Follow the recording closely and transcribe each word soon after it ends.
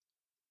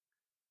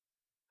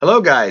Hello,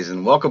 guys,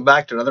 and welcome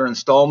back to another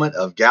installment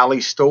of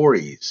Galley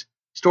Stories,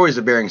 stories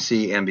of Bering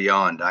Sea and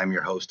beyond. I'm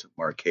your host,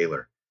 Mark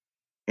Kaler.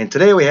 And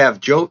today we have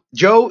Joe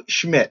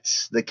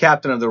Schmitz, the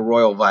captain of the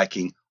Royal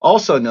Viking,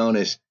 also known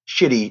as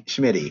Shitty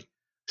Schmitty.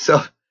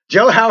 So,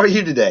 Joe, how are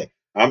you today?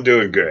 I'm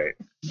doing great.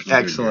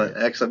 Excellent,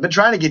 excellent. Been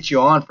trying to get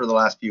you on for the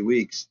last few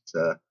weeks.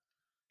 It's,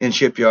 in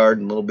shipyard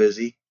and a little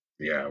busy.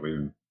 Yeah, we've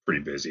been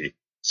pretty busy.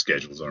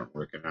 Schedules aren't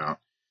working out.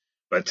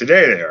 But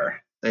today they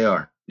are. They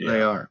are. Yeah.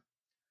 They are.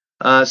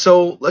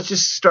 So let's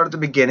just start at the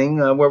beginning.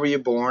 Where were you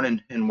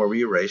born and where were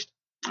you raised?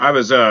 I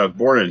was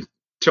born in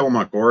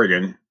Tillamook,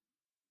 Oregon.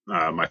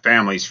 My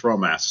family's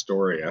from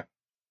Astoria.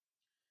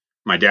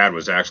 My dad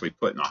was actually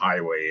putting a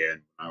highway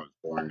in. I was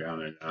born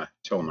down in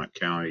Tillamook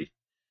County.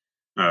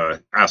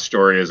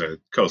 Astoria is a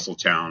coastal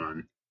town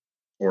in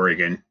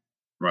Oregon,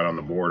 right on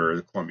the border of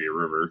the Columbia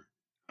River.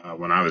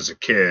 When I was a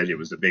kid, it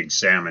was a big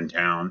salmon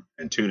town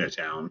and tuna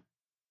town,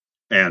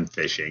 and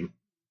fishing,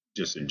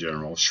 just in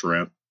general,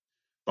 shrimp,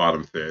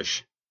 bottom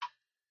fish.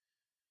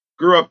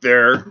 Grew up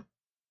there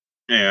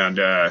and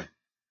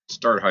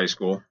started high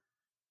school.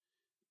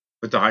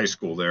 Went to high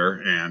school there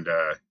and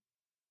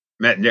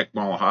met Nick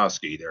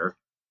Malahowski there.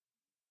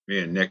 Me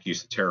and Nick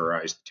used to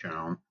terrorize the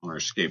town on our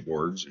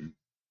skateboards and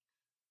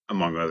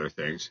among other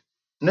things.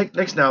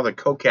 Nick's now the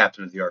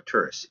co-captain of the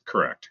Arcturus.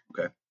 Correct.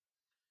 Okay.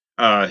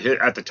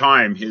 At the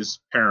time, his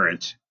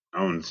parent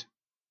owned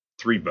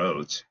 3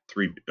 boats,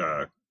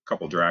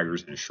 couple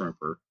draggers and a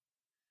shrimper.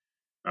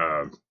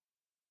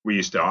 We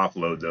used to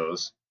offload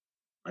those.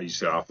 I used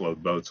to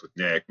offload boats with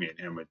Nick. Me and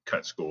him would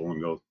cut school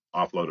and go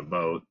offload a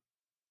boat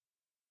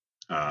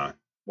while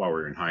we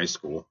were in high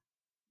school.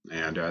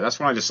 And that's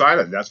when I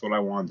decided that's what I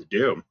wanted to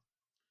do.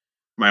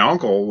 My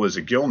uncle was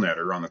a gill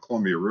netter on the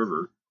Columbia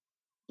River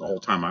the whole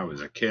time I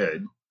was a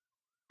kid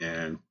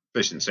and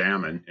fishing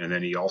salmon. And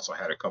then he also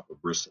had a couple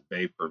of Bristol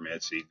Bay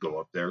permits. He'd go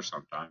up there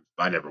sometimes.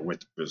 I never went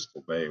to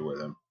Bristol Bay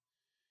with him.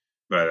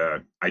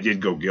 But I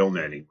did go gill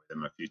netting with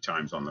him a few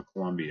times on the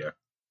Columbia.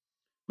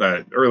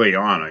 But early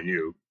on, I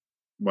knew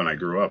when I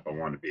grew up, I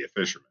wanted to be a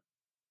fisherman.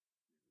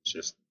 It's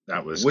just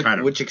that was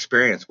which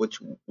experience.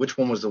 Which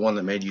one was the one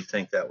that made you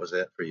think that was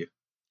it for you?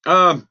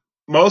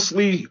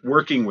 Mostly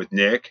working with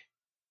Nick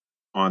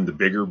on the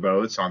bigger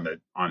boats, on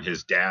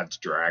his dad's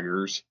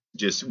draggers.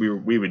 Just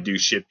we would do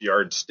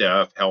shipyard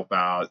stuff, help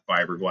out,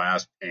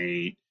 fiberglass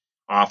paint,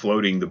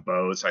 offloading the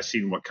boats. I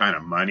seen what kind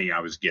of money I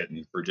was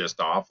getting for just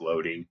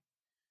offloading,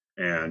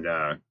 and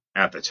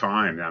at the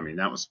time, I mean,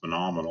 that was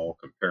phenomenal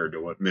compared to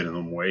what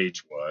minimum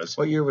wage was.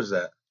 What year was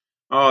that?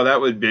 Oh,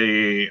 that would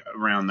be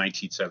around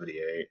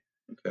 1978.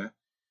 Okay.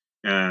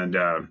 And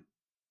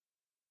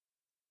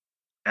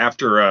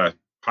after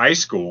high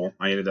school,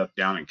 I ended up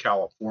down in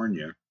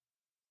California.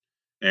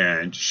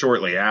 And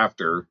shortly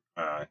after,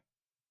 I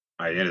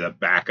ended up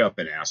back up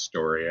in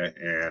Astoria,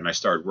 and I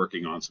started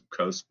working on some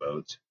coast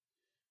boats.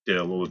 Did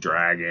a little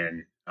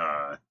dragging,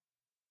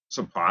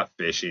 some pot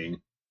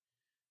fishing,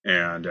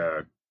 and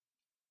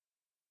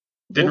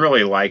didn't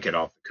really like it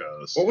off the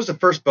coast. What was the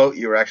first boat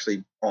you were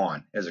actually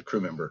on as a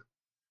crew member?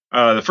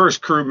 The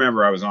first crew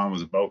member I was on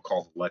was a boat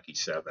called Lucky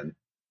 7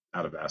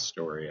 out of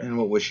Astoria. And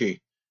what was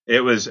she?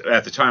 It was,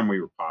 at the time, we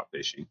were pot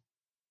fishing.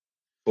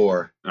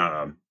 For?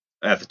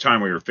 At the time,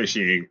 we were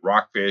fishing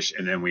rockfish,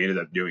 and then we ended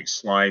up doing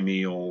slime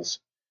eels.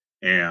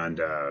 And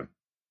the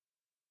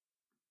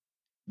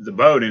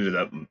boat ended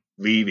up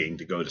leaving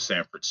to go to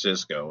San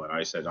Francisco, and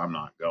I said, I'm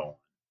not going.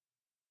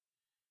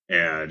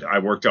 And I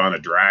worked on a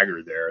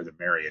dragger there, the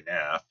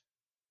Marionette,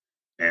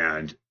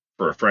 and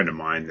for a friend of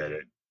mine that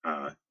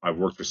I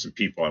worked with some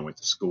people I went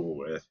to school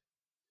with.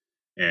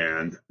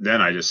 And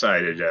then I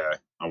decided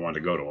I wanted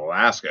to go to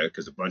Alaska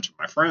because a bunch of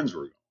my friends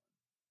were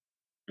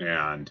going.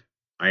 And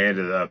I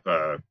ended up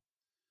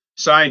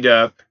signed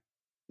up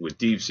with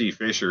Deep Sea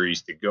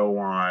Fisheries to go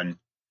on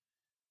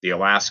the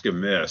Alaska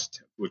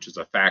Mist, which is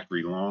a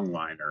factory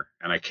longliner.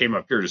 And I came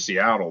up here to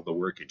Seattle to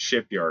work in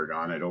shipyard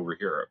on it over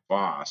here at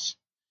Voss.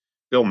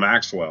 Bill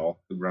Maxwell,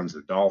 who runs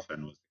the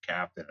Dolphin, was the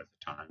captain at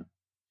the time.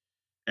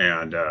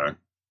 And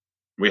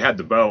we had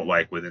the boat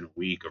like within a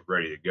week of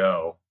ready to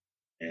go.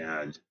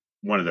 And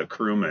one of the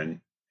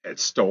crewmen had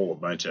stole a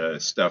bunch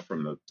of stuff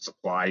from the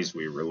supplies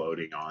we were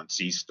loading on,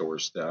 C-store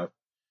stuff,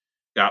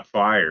 got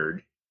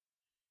fired,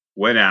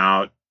 went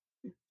out,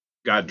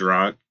 got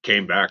drunk,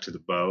 came back to the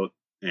boat,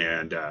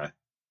 and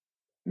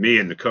me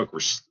and the cook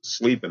were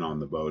sleeping on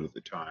the boat at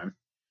the time.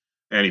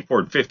 And he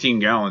poured 15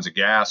 gallons of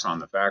gas on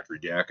the factory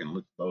deck and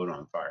lit the boat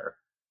on fire.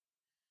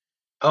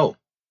 Oh.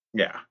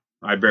 Yeah.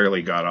 I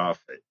barely got off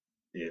it.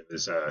 It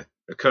was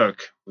the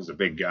cook was a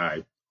big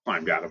guy,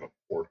 climbed out of a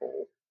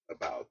porthole,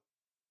 about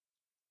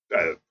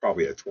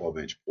probably a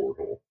 12-inch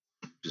porthole.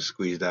 Just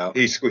squeezed out.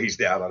 He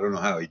squeezed out. I don't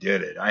know how he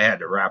did it. I had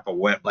to wrap a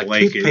wet like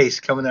blanket.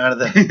 Toothpaste coming out of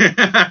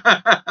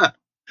the.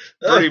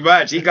 Pretty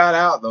much. He got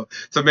out though.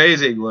 It's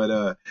amazing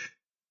what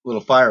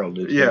little fire will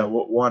do. Yeah,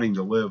 wanting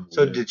to live.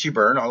 So did she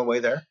burn all the way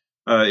there?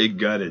 It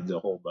gutted the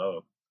whole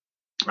boat.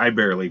 I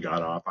barely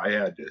got off. I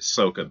had to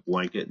soak a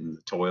blanket in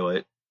the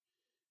toilet,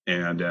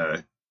 and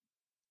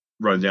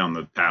run down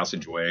the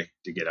passageway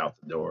to get out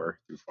the door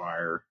through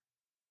fire.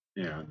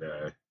 And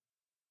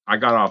I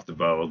got off the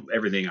boat.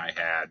 Everything I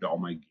had, all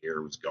my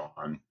gear was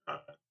gone.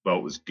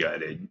 Boat was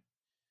gutted.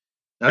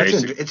 Now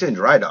it's in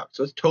dry dock,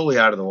 so it's totally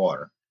out of the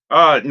water.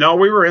 No,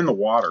 we were in the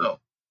water.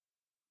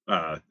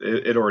 Oh.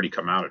 It already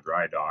come out of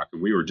dry dock,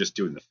 and we were just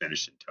doing the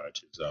finishing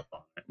touches up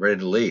on it. Ready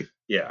to leave.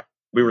 Yeah,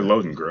 we were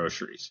loading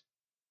groceries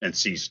and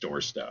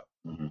C-store stuff.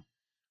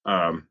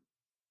 Mm-hmm.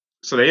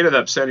 So they ended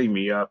up setting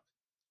me up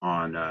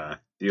on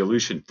the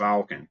Aleutian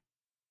Falcon,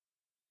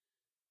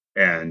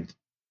 and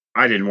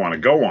I didn't want to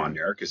go on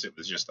there because it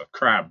was just a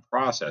crab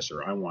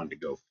processor. I wanted to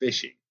go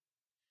fishing,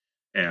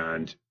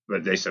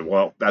 but they said,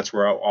 well, that's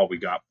where all we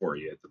got for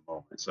you at the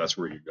moment, so that's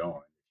where you're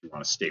going if you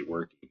want to stay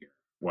working here.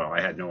 Well,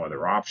 I had no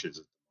other options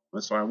at the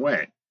moment, so I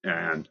went,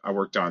 and I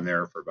worked on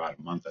there for about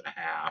a month and a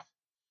half,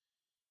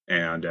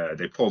 and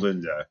they pulled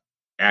into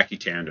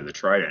Akutan to the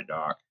Trident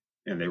dock,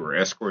 and they were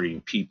escorting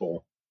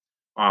people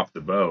off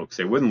the boat because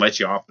they wouldn't let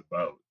you off the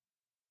boat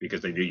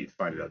because they knew you'd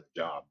find another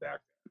job back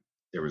then.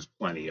 There was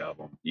plenty of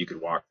them. You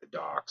could walk the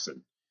docks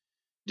and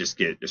just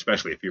get,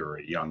 especially if you were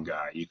a young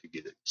guy, you could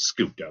get it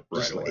scooped up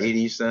right away.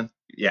 80s then?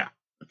 Yeah.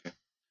 Okay.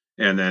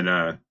 And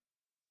then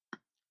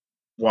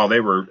while they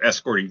were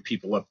escorting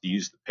people up to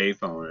use the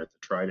payphone at the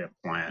Trident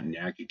plant in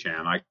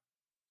Akutan, I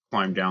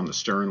climbed down the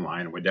stern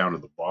line and went down to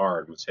the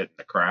bar and was hitting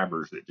the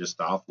crabbers that just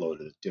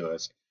offloaded it to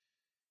us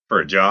for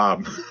a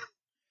job.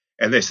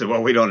 And they said,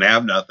 well, we don't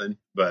have nothing,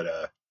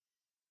 but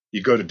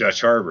you go to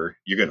Dutch Harbor,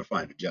 you're going to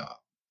find a job.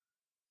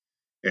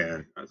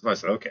 And I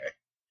said, okay.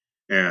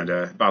 And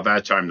about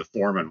that time, the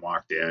foreman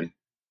walked in,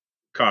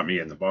 caught me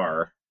in the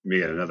bar.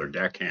 Me and another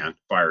deckhand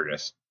fired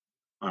us.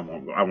 I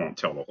won't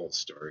tell the whole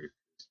story.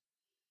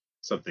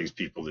 Some things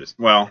people just,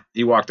 well,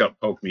 he walked up,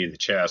 poked me in the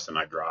chest, and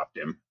I dropped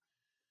him.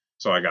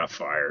 So I got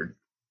fired.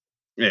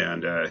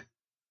 And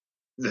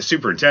the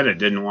superintendent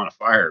didn't want to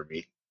fire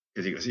me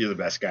because he goes, you're the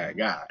best guy I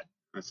got.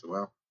 I said,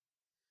 well,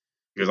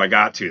 because I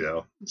got to,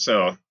 though.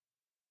 So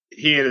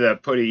he ended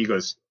up he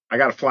goes, I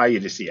got to fly you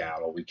to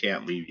Seattle. We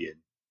can't leave you in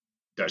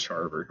Dutch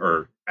Harbor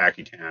or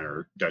Akutan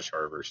or Dutch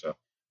Harbor, so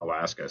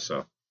Alaska.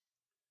 So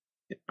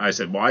I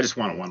said, well, I just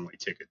want a one-way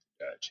ticket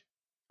to Dutch.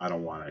 I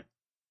don't want a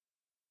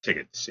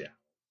ticket to Seattle.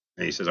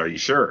 And he says, are you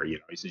sure? He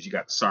says, you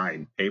got to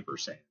sign paper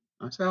saying.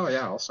 I said, oh,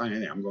 yeah, I'll sign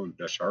anything. I'm going to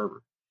Dutch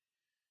Harbor.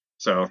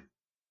 So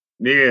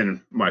me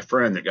and my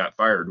friend that got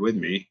fired with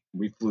me,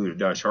 we flew to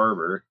Dutch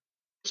Harbor,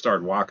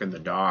 started walking the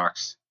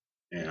docks,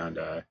 and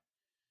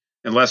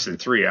in less than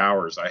 3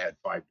 hours, I had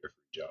 5 different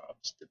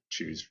jobs to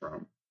choose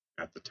from.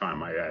 At the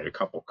time, I had a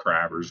couple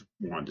crabbers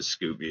wanted to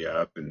scoop me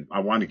up, and I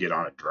wanted to get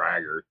on a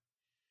dragger.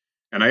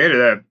 And I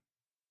ended up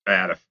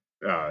at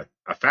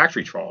a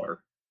factory trawler,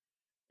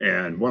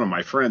 and one of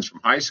my friends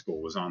from high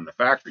school was on the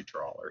factory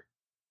trawler,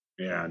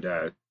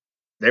 and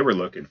they were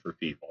looking for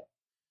people.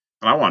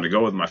 And I wanted to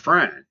go with my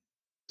friend.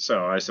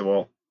 So I said,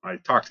 well, I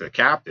talked to the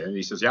captain, and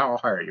he says, yeah, I'll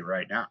hire you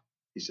right now.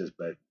 He says,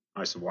 but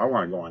I said, well, I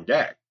want to go on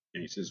deck.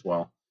 And he says,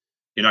 well,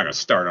 you're not going to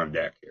start on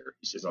deck here.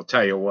 He says, I'll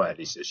tell you what.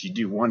 He says, you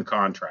do one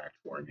contract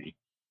for me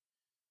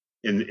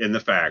in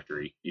the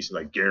factory. He said,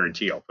 I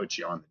guarantee I'll put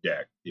you on the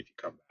deck if you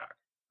come back.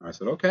 And I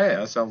said, okay,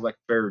 that sounds like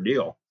a fair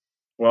deal.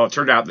 Well, it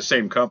turned out the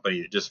same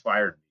company that just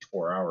fired me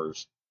 4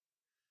 hours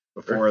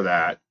before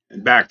that.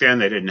 And back then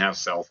they didn't have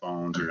cell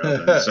phones or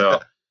nothing. So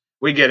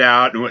we get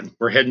out and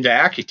we're heading to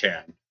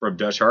Akutan from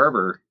Dutch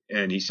Harbor,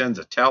 and he sends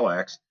a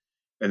telex,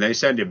 and they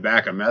send him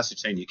back a message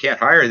saying, you can't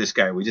hire this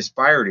guy. We just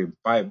fired him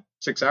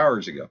 5-6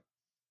 hours ago.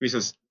 He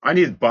says, I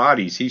need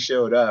bodies. He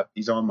showed up.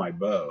 He's on my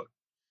boat.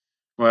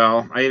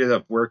 Well, I ended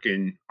up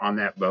working on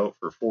that boat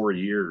for 4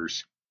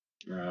 years.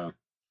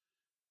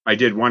 I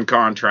did one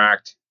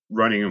contract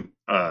running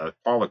a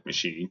Pollock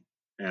machine,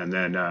 and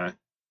then I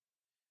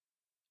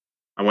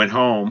went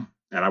home,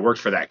 and I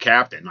worked for that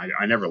captain.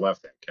 I never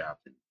left that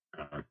captain.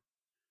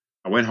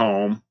 I went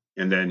home,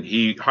 and then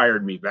he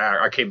hired me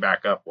back. I came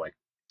back up like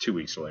 2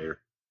 weeks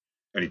later,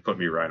 and he put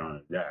me right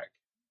on the deck.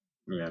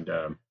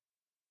 And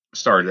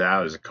started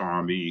out as a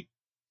combi.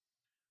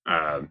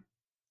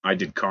 I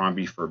did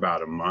combi for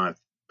about a month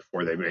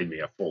before they made me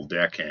a full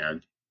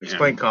deckhand.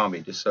 Explain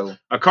combi, just so.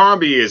 A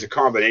combi is a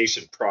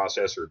combination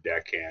processor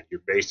deckhand.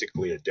 You're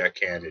basically a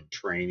deckhand in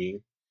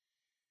training.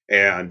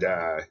 And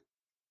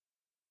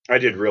I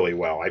did really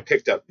well. I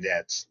picked up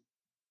nets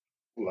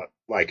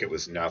like it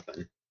was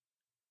nothing.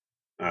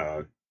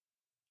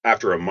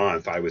 After a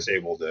month, I was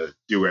able to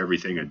do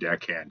everything a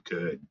deckhand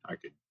could. I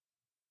could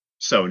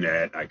sew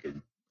net, I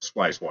could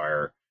splice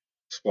wire,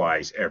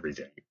 splice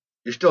everything.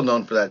 You're still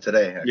known for that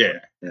today, actually.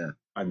 Yeah.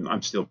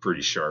 I'm still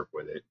pretty sharp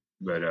with it.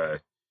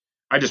 But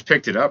I just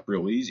picked it up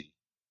real easy.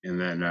 And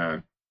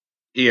then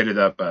he ended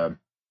up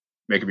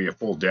making me a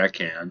full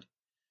deckhand.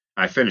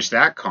 I finished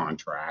that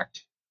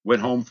contract,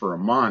 went home for a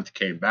month,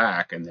 came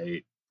back, and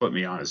they put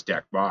me on as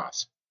deck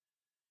boss.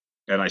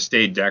 And I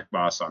stayed deck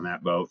boss on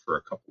that boat for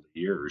a couple of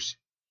years.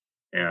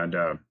 And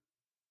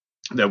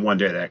then one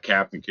day that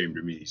captain came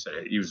to me. He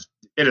said, he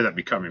ended up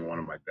becoming one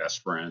of my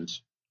best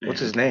friends. What's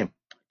his name?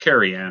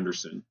 Kerry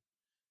Anderson.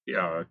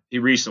 he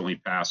recently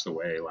passed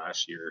away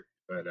last year,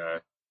 but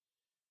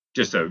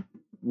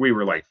we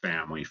were like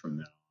family from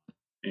then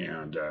on.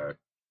 And a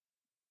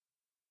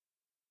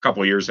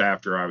couple of years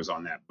after I was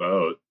on that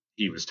boat,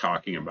 he was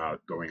talking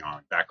about going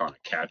on back on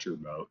a catcher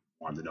boat.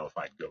 Wanted to know if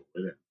I'd go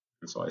with him,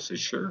 and so I said,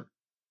 "Sure,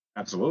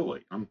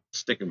 absolutely, I'm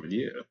sticking with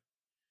you."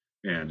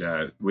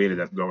 And we ended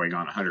up going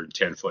on a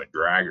 110-foot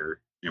dragger,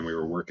 and we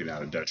were working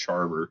out of Dutch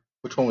Harbor.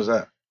 Which one was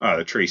that?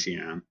 The Tracy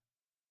Ann,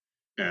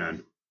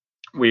 and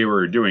we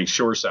were doing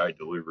shoreside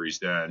deliveries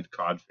then,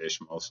 codfish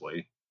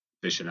mostly,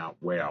 fishing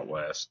out way out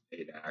west,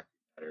 Adak,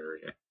 that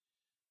area.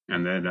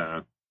 And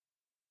then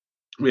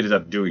we ended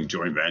up doing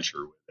joint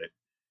venture with it,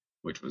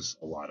 which was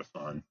a lot of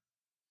fun.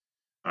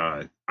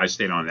 I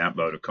stayed on that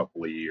boat a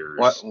couple of years.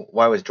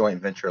 Why was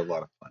joint venture a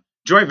lot of fun?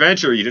 Joint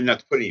venture, you didn't have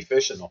to put any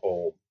fish in the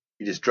hole.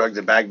 You just drug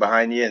the bag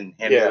behind you and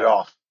handed it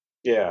off.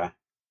 Yeah.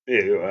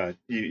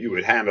 You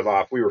would hand it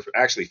off. We were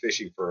actually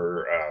fishing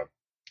for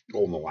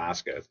Golden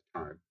Alaska at the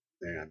time.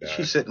 And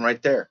she's sitting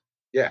right there.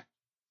 Yeah.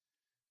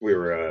 We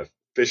were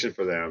fishing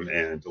for them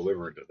and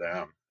delivering to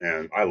them,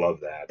 and I love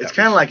that. It's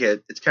kind of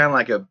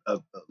like a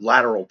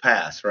lateral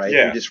pass, right?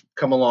 Yeah. You just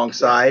come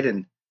alongside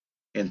and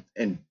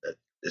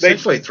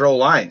essentially throw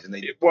lines, and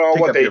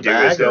what they do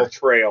is they'll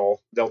trail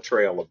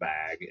a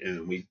bag,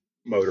 and we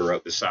motor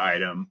up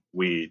beside them.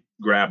 We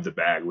grab the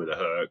bag with a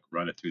hook,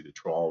 run it through the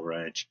trawl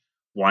wrench,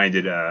 wind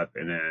it up,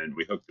 and then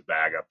we hook the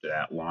bag up to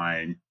that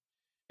line,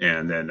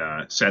 and then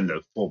send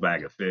the full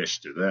bag of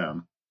fish to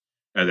them.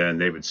 And then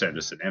they would send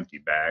us an empty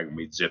bag, and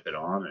we'd zip it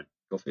on and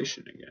go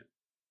fishing again.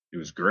 It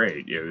was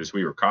great.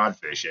 We were cod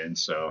fishing,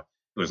 so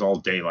it was all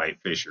daylight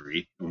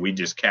fishery, and we'd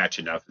just catch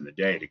enough in the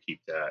day to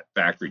keep that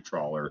factory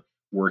trawler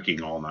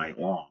working all night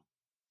long.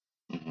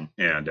 Mm-hmm.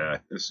 And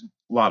it was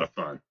a lot of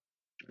fun.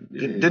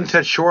 Didn't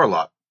touch shore a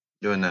lot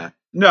doing that.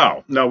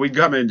 No, we'd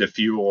come into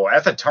fuel.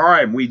 At the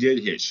time, we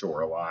did hit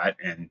shore a lot,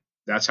 and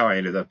that's how I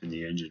ended up in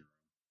the engine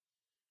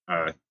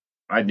room.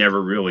 I'd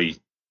never really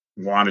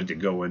wanted to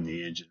go in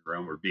the engine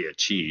room or be a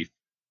chief,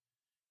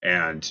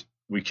 and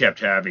we kept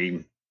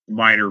having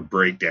minor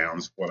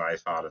breakdowns, what I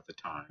thought at the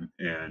time,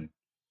 and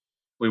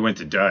we went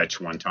to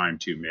Dutch one time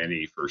too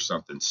many for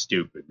something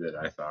stupid that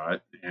I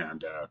thought,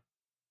 and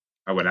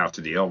I went out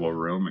to the elbow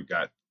room and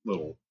got a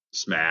little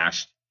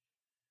smashed.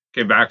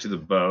 Came back to the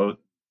boat,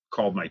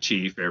 called my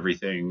chief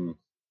everything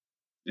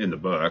in the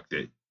book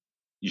that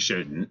you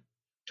shouldn't,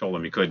 told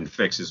him he couldn't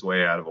fix his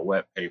way out of a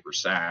wet paper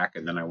sack,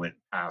 and then I went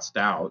and passed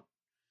out.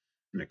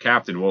 And the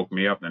captain woke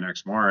me up the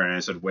next morning, and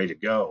I said, "Way to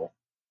go,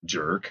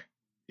 jerk."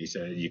 He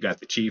said, "You got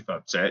the chief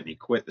upset, and he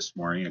quit this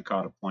morning and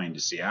caught a plane to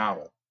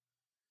Seattle."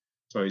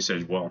 So he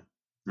said,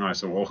 I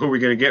said, "Well, who are we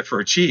going to get for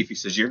a chief?" He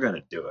says, "You're going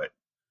to do it."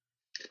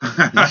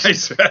 I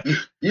said,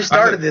 you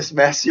started this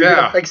mess. You're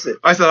going to fix it.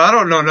 I said, "I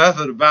don't know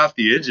nothing about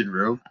the engine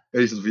room."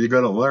 And he says, "Well, you're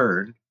going to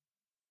learn."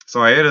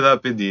 So I ended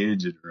up in the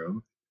engine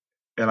room,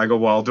 and I go,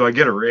 "Well, do I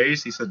get a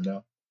raise?" He said,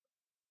 "No."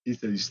 He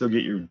said, "You still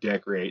get your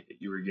deck rate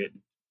that you were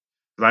getting."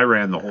 Because I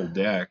ran the whole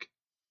deck.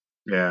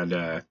 And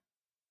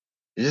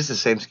is this the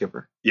same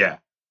skipper? Yeah.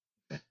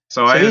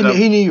 So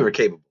he knew you were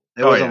capable.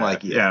 It wasn't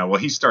like you. Yeah, well,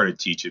 he started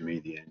teaching me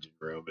the engine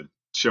room and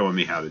showing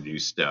me how to do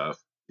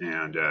stuff.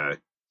 And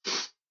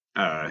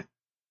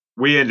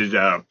we ended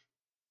up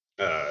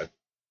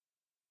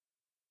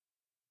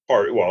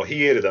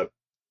he ended up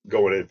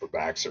going in for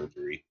back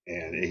surgery,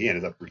 and he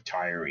ended up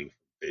retiring from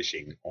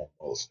fishing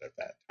almost at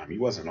that time. He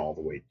wasn't all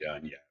the way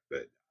done yet,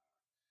 but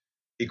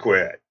he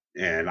quit.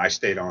 And I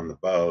stayed on the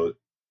boat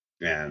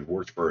and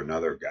worked for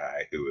another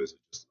guy who was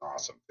just an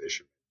awesome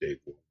fisherman, Dave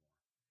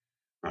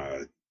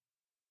Wilmore.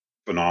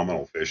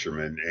 Phenomenal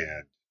fisherman,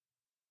 and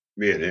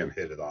me and him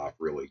hit it off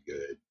really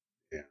good.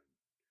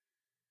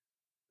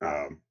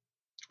 And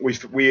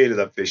we ended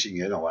up fishing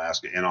in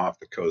Alaska and off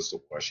the coast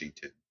of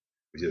Washington.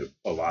 We did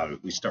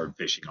we started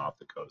fishing off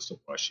the coast of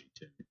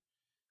Washington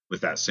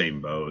with that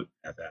same boat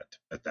at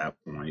that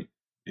point.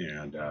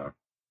 And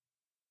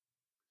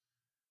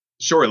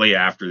shortly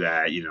after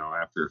that,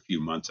 after a few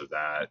months of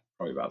that,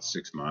 probably about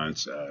 6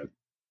 months,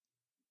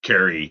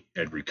 Kerry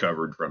had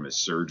recovered from his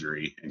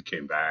surgery and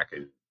came back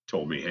and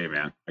told me, "Hey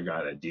man, I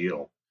got a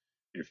deal.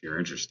 If you're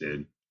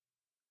interested,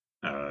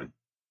 I've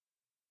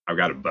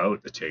got a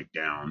boat to take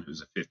down." It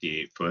was a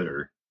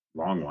 58-footer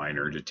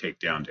longliner to take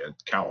down to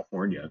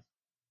California.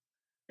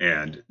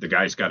 And the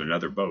guy's got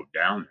another boat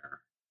down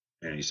there.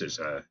 And he says,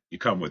 "You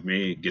come with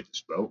me, get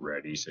this boat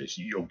ready." He says,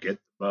 "You'll get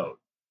the boat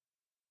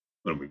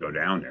when we go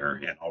down there,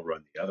 and I'll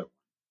run the other one."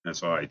 And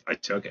so I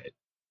took it.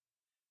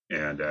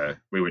 And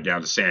we went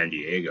down to San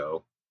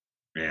Diego,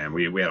 and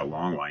we had a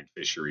longline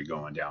fishery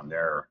going down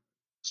there,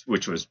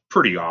 which was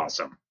pretty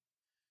awesome.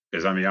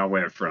 Because, I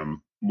went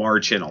from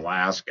March in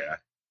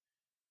Alaska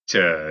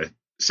to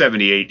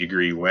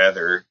 78-degree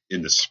weather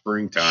in the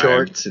springtime.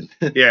 Shorts.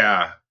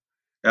 Yeah.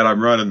 And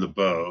I'm running the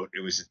boat.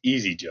 It was an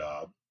easy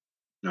job.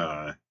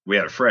 we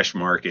had a fresh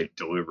market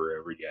deliver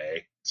every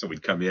day. So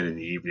we'd come in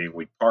the evening,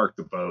 we'd park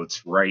the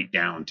boats right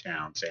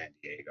downtown San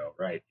Diego,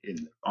 right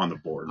on the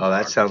boardwalk. Oh,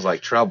 that sounds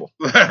like trouble.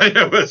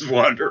 It was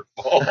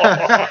wonderful.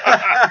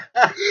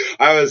 I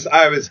was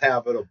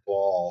having a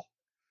ball.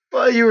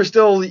 Well, you were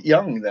still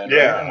young then.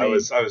 Yeah,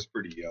 right? I was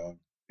pretty young,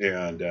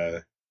 and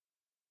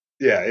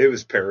yeah, it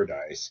was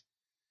paradise.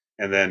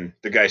 And then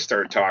the guy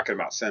started talking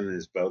about sending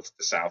his boats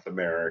to South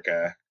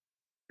America,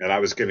 and I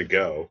was going to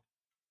go,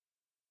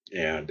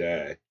 and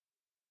I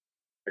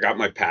got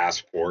my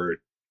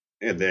passport,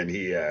 and then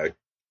he had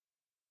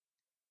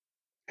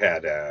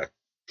I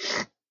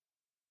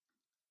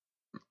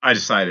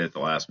decided at the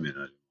last minute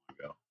I didn't want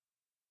to go,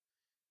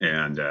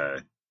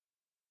 and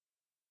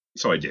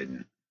so I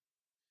didn't.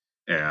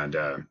 And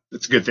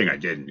it's a good thing I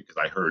didn't, because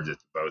I heard that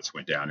the boats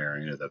went down there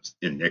and ended up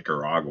in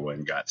Nicaragua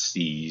and got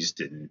seized,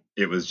 and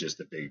it was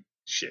just a big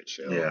shit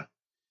show. Yeah.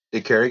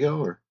 Did Kerry go,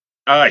 or?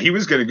 He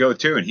was going to go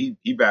too, and he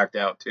backed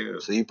out too.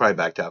 So you probably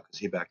backed out because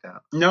he backed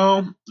out.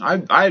 No,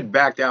 I had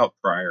backed out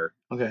prior.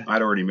 Okay.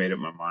 I'd already made up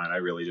my mind. I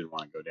really didn't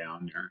want to go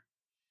down there.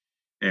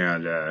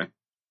 And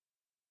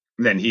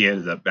then he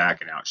ended up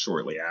backing out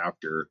shortly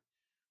after.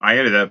 I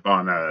ended up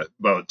on a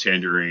boat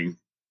tendering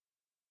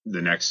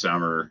the next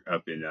summer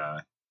up in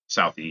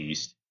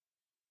Southeast,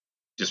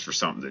 just for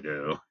something to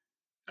do.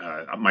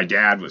 My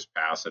dad was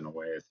passing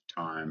away at the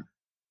time,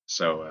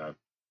 so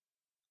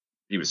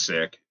he was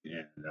sick,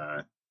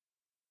 and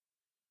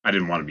I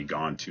didn't want to be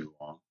gone too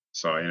long.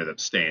 So I ended up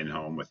staying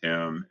home with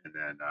him, and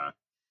then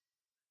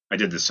I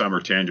did the summer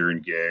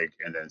tendering gig,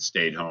 and then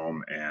stayed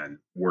home and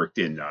worked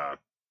in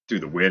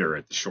through the winter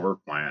at the shore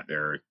plant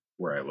there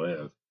where I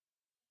live.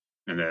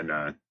 And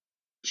then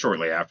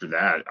shortly after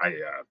that, I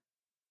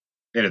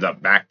ended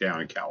up back down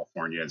in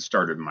California and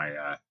started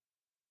my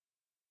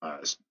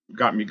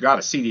got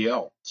a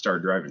CDL,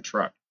 started driving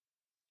truck,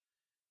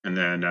 and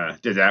then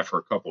did that for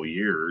a couple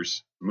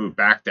years. Moved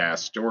back to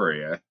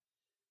Astoria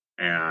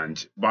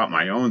and bought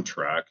my own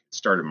truck.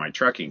 Started my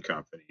trucking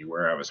company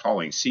where I was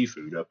hauling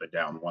seafood up and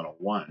down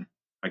 101.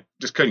 I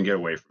just couldn't get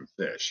away from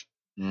fish.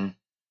 Mm.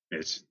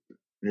 It's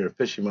You're a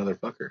fishy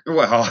motherfucker.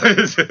 Well,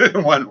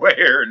 one way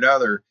or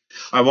another,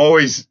 I'm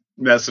always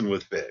messing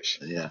with fish.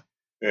 Yeah.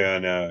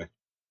 And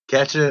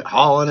catching it,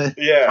 hauling it,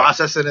 yeah,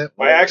 processing it.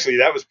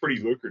 That was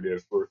pretty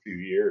lucrative for a few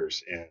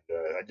years, and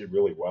I did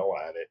really well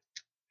at it.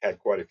 Had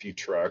quite a few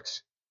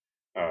trucks.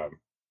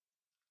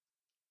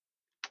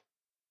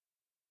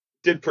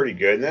 Did pretty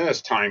good. And then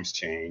as times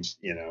changed,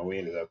 we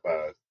ended up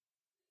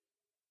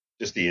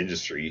just the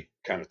industry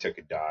kind of took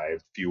a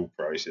dive. Fuel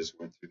prices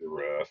went through the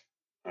roof.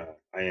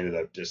 I ended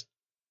up just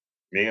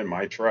me and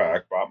my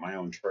truck, bought my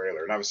own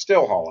trailer, and I was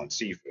still hauling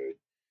seafood.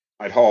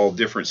 I'd haul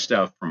different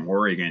stuff from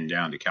Oregon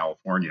down to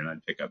California, and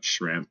I'd pick up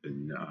shrimp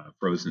and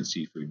frozen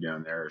seafood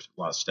down there. There's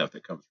a lot of stuff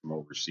that comes from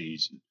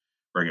overseas and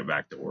bring it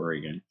back to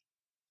Oregon.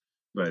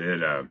 But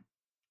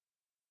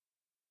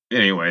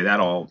anyway,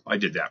 I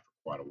did that for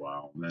quite a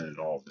while, and then it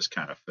all just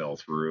kind of fell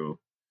through.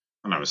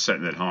 And I was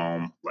sitting at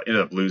home,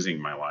 ended up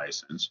losing my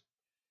license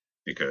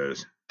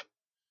because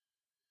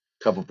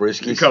a couple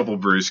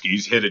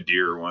brewskis hit a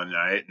deer one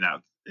night, and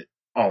that's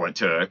all it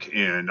took.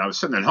 And I was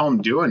sitting at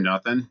home doing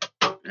nothing,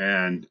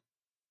 and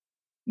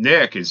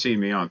Nick had seen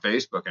me on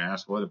Facebook and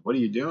asked, what are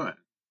you doing?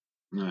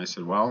 And I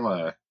said, well,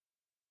 I'm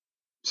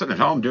sitting at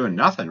home doing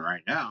nothing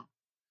right now.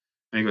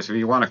 And he goes, well,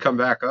 you want to come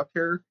back up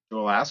here to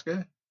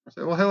Alaska? I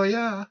said, well, hell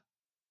yeah.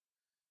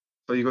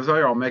 So he goes, oh,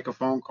 I'll make a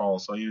phone call.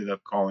 So I ended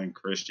up calling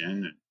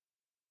Christian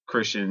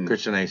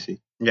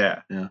AC.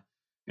 Yeah. Yeah.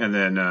 And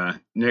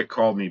then Nick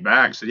called me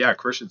back, said, yeah,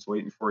 Christian's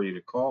waiting for you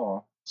to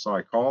call. So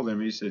I called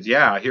him. He said,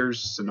 yeah,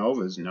 here's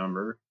Sonova's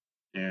number,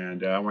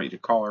 and I want you to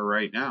call her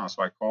right now.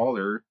 So I called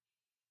her,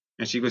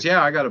 and she goes,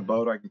 yeah, I got a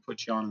boat I can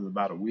put you on in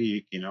about a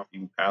week, if you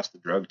can pass the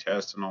drug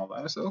test and all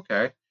that. I said,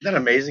 okay. Isn't that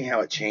amazing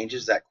how it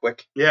changes that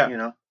quick?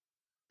 Yeah.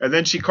 And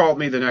then she called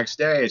me the next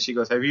day, and she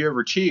goes, have you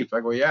ever chiefed?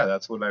 I go, yeah,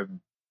 that's what I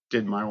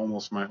did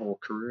almost my whole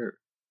career.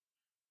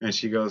 And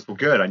she goes, well,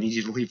 good. I need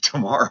you to leave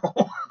tomorrow.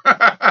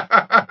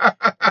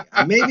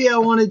 Maybe I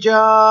want a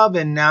job,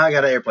 and now I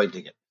got an airplane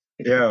ticket.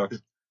 Yeah.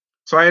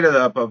 So I ended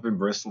up in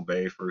Bristol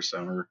Bay for a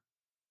summer.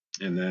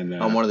 And then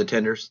on one of the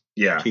tenders?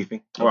 Yeah.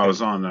 Chiefing? Well, I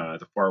was on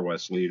the Far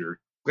West Leader.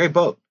 Great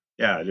boat.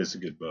 Yeah, it is a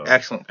good boat.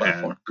 Excellent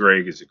platform. And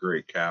Greg is a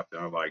great captain.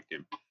 I liked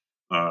him.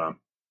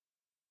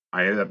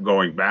 I ended up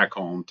going back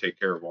home, take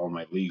care of all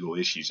my legal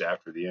issues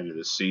after the end of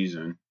the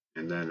season.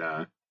 And then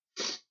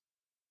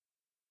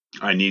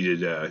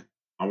I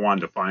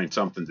wanted to find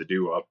something to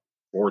do up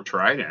for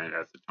Trident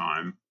at the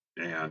time.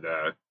 And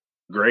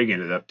Greg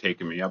ended up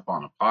taking me up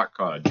on a pot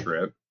cod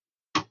trip.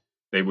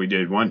 We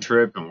did one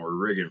trip and we're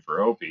rigging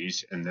for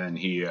Opie's, and then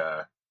they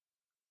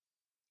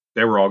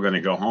were all going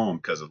to go home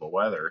because of the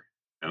weather.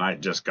 And I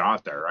just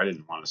got there. I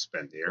didn't want to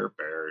spend the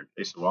airfare.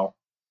 They said, well,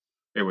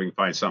 maybe we can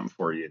find something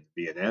for you to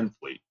be an end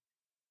fleet.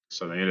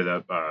 So they ended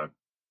up,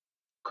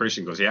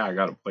 Christian goes, yeah, I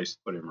got a place to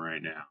put him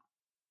right now.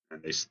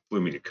 And they flew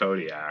me to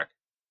Kodiak.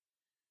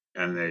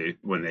 And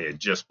when they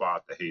had just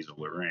bought the Hazel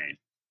Lorraine.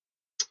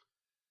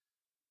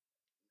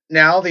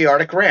 Now the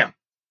Arctic Ram.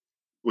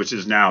 which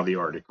is now the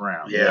Arctic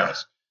Ram. Yeah.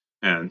 Yes.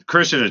 And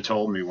Christian had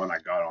told me when I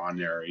got on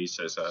there, he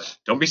says,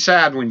 "Don't be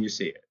sad when you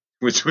see it,"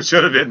 which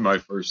should have been my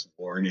first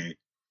warning.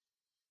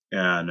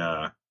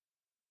 And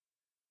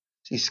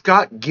See,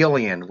 Scott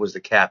Gilliland was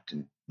the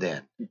captain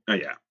then.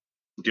 yeah,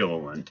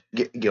 Gilliland.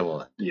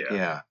 Gilliland. Yeah.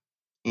 Yeah.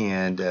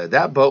 And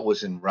that boat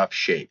was in rough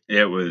shape.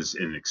 It was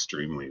in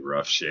extremely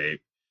rough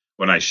shape.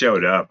 When I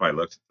showed up, I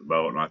looked at the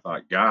boat and I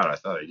thought, God, I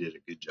thought I did a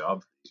good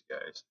job for these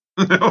guys.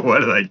 What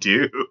did I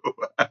do?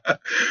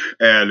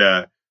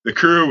 And the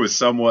crew was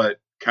somewhat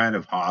kind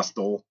of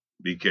hostile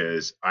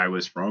because I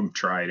was from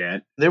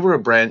Trident. They were a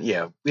brand,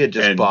 we had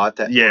just bought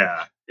that.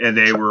 Yeah, and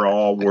they were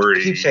all worried.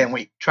 I keep saying,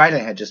 wait,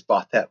 Trident had just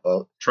bought that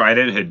boat.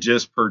 Trident had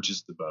just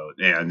purchased the boat,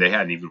 and they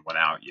hadn't even went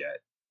out yet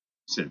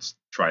since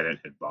Trident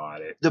had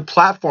bought it. The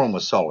platform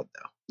was solid,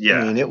 though.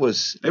 Yeah. I mean, it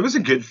was a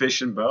good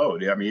fishing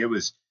boat. I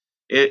mean,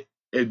 it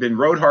had been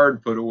rode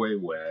hard, put away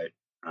wet.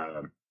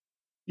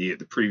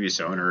 The previous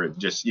owner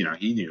just,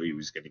 he knew he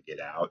was going to get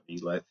out. And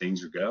he let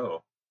things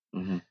go.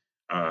 Mm-hmm.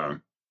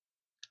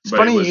 It's but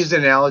funny you use the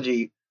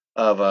analogy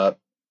of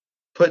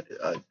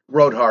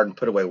rode hard and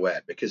put away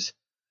wet, because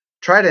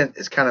Trident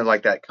is kind of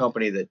like that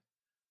company that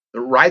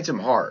rides them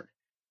hard,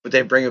 but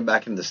they bring them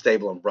back into the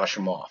stable and brush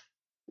them off.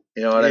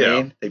 You know what I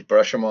mean? They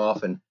brush them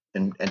off and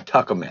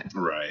tuck them in.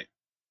 Right.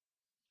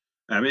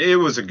 I mean, it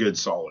was a good,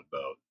 solid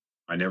boat.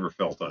 I never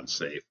felt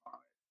unsafe on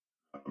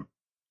it.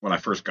 When I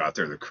first got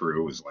there, the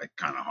crew was like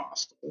kind of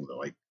hostile. They're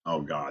like,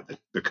 "Oh God,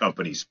 the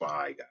company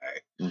spy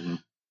guy," Mm-hmm.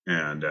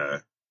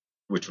 And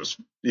which was,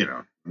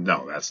 no,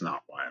 that's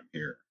not why I'm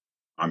here.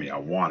 I mean, I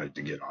wanted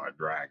to get on a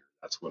dragger.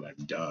 That's what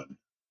I've done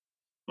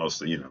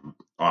mostly,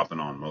 off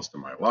and on most of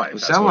my life. It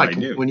sounded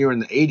like when you were in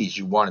the 80s,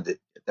 you wanted it.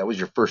 That was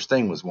your first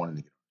thing, was wanting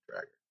to get on a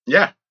dragger.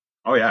 Yeah.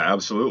 Oh yeah,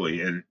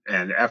 absolutely. And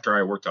after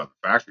I worked on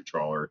the factory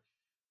trawler,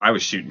 I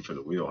was shooting for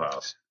the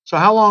wheelhouse. So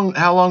how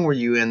long were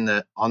you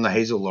on the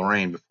Hazel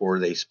Lorraine before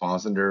they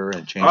sponsored her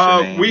and changed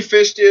her name? We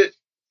fished it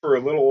for a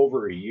little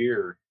over a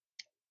year.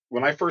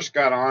 When I first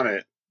got on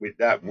it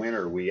that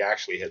winter, we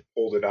actually had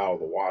pulled it out of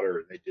the water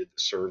and they did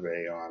the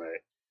survey on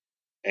it.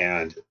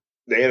 And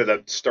they ended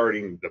up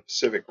starting the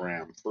Pacific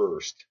Ram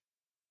first.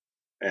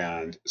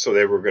 And so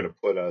they were going to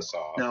put us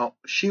off. No,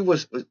 she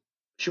was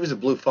a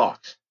Blue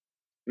Fox.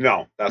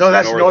 No, that's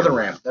Northern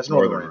Ram. That's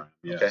Northern Ram.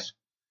 Yes. Okay.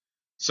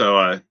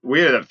 So we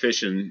ended up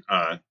fishing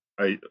a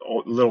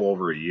little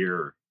over a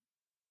year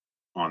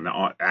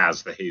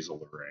as the Hazel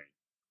Lorraine,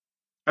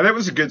 and that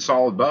was a good,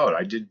 solid boat.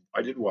 I did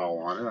well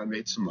on it. I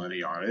made some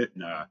money on it,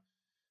 and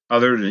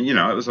other than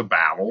it was a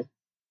battle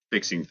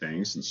fixing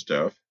things and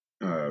stuff.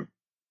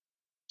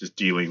 Just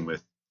dealing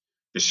with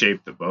the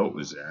shape the boat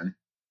was in.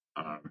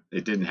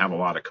 It didn't have a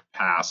lot of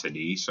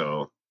capacity,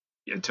 so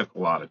it took a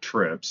lot of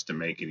trips to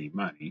make any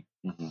money.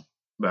 Mm-hmm.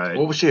 But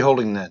what was she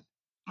holding then?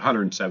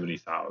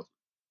 170,000.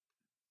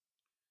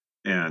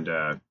 And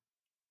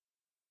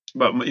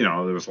but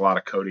there was a lot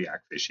of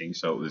Kodiak fishing,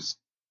 so it was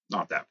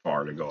not that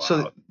far to go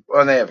out.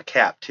 Well, they have a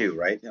cap too,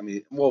 right? I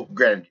mean, well,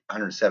 granted,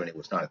 170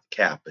 was not at the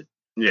cap, but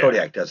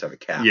Kodiak does have a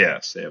cap.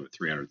 Yes, they have a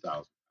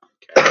 300,000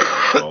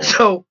 cap.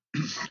 So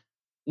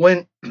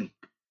when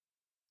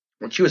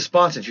she was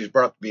sponsored, she was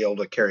brought up to be able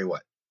to carry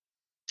what?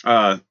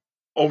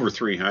 Over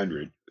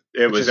 300.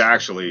 It was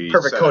actually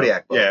perfect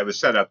Kodiak boat. Yeah, it was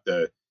set up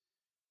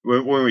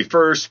when we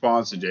first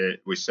sponsored it,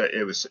 we said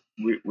it was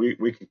we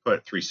could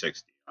put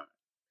 360 on it.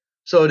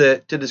 So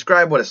to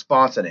describe what a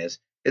sponson is,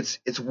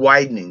 it's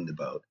widening the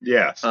boat.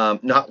 Yes.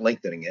 Not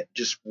lengthening it,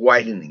 just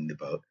widening the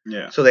boat.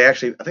 Yeah. So I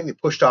think they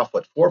pushed off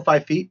 4 or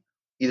 5 feet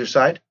either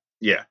side.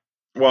 Yeah.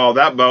 Well,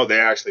 that boat they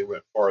actually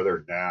went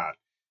farther than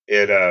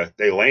that.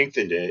 They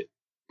lengthened it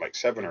like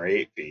 7 or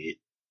 8 feet,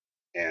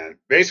 and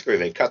basically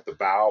they cut the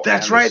bow.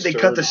 That's right. They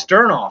cut the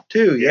stern off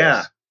too.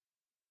 Yes.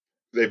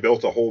 Yeah. They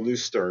built a whole new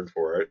stern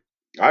for it.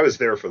 I was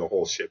there for the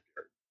whole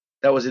shipyard.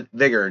 That was at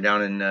Vigor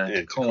down in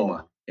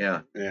Tacoma.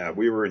 Yeah. Yeah,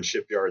 we were in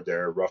shipyard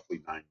there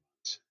roughly 9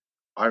 months.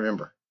 I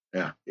remember.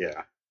 Yeah.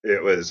 Yeah.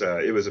 It was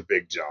a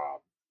big job,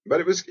 but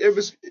it was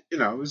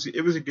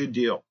a good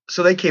deal.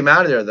 So they came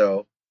out of there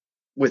though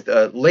with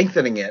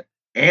lengthening it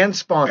and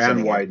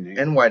sponsoring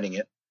and widening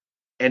it,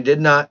 and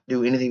did not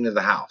do anything to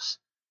the house.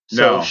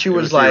 So no, she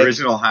was like the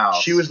original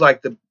house. She was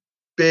like the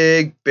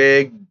big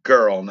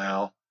girl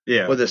now.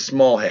 Yeah. With a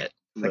small head.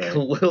 Like a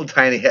little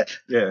tiny head.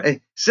 Yeah.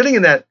 And sitting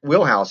in that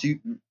wheelhouse, you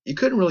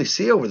couldn't really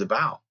see over the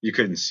bow. You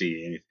couldn't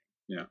see anything.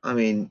 Yeah. I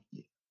mean,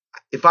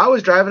 if I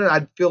was driving it,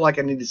 I'd feel like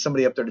I needed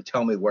somebody up there to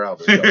tell me where I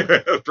was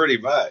going. Pretty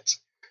much.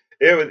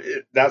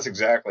 That's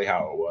exactly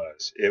how it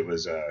was. It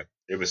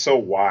was so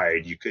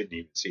wide you couldn't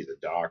even see the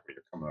dock when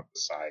you're coming up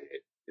beside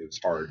it. It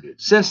was hard to.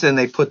 Since then,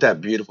 they put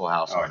that beautiful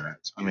house on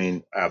it. I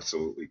mean,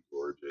 absolutely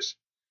gorgeous.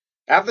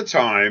 At the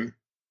time,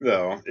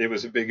 though, it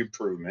was a big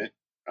improvement.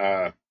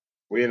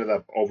 We ended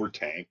up over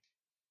tanked,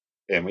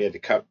 and we had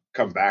to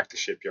come back to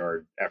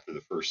shipyard after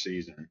the first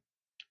season.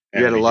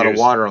 You had a lot of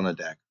water on the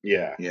deck.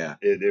 Yeah. Yeah.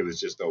 It was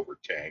just over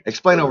tanked.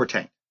 Explain over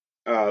tanked.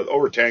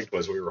 Over tanked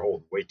was we were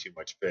holding way too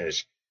much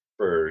fish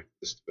for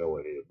the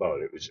stability of the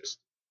boat.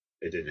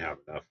 It didn't have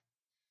enough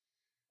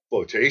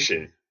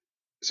flotation.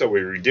 so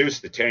we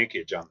reduced the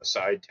tankage on the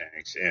side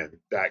tanks, and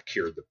that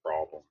cured the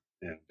problem.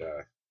 And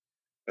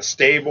a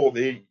stable,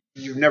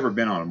 you've never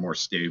been on a more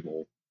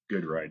stable,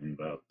 good riding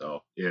boat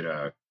though.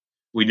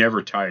 We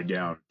never tied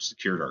down,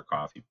 secured our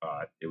coffee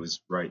pot. It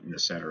was right in the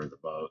center of the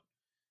boat,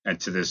 and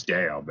to this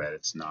day, I'll bet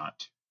it's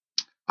not.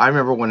 I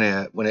remember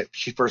when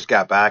she first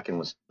got back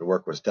and the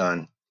work was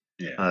done.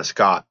 Yeah.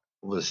 Scott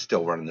was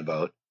still running the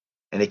boat,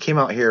 and he came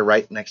out here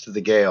right next to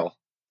the gale,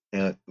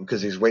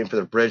 because he was waiting for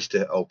the bridge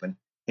to open.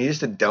 He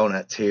just did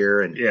donuts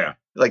here, and Yeah.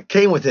 like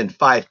came within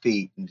 5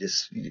 feet, and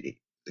just the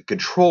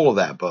control of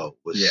that boat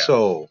was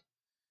so.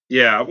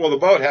 Yeah, well, the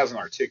boat has an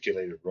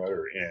articulated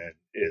rudder, and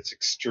it's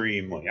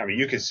extremely. I mean,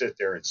 you can sit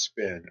there and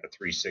spin a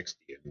 360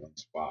 in one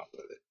spot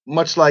with it,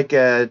 Much like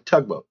a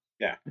tugboat.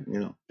 Yeah, you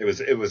know, it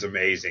was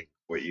amazing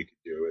what you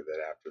could do with it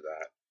after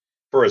that,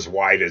 for as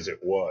wide as it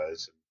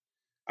was.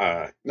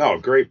 No,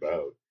 great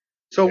boat.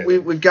 So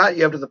we've got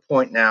you up to the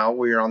point now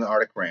where you're on the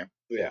Arctic Ram.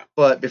 Yeah.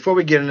 But before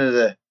we get into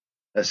the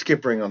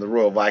skippering on the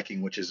Royal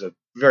Viking, which is a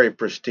very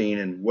pristine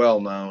and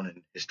well-known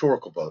and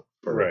historical boat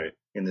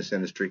in this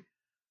industry,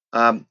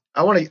 I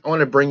want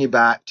to bring you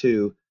back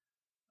to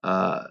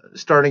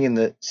starting in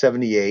the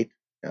 '78,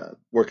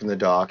 working the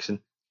docks, and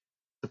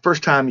the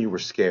first time you were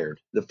scared.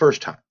 The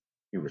first time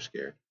you were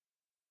scared.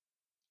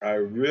 I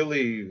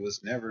really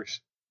was never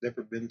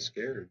been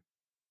scared.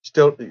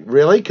 Still,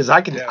 really? Because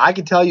I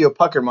can tell you a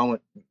pucker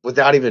moment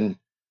without even.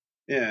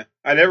 Yeah,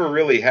 I never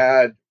really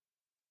had.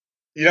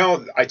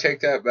 I take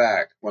that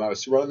back. When I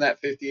was running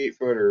that 58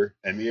 footer,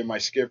 and me and my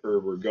skipper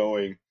were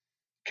going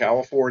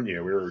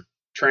California, we were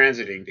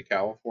transiting to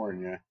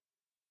California,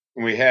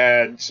 and we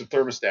had some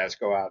thermostats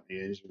go out in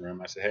the engine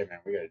room. I said, "Hey man,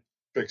 we got to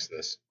fix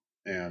this."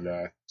 And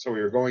so we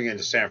were going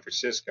into San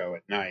Francisco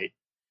at night.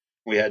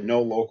 We had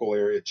no local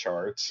area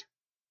charts,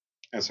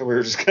 and so we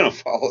were just going to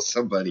follow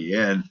somebody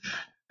in.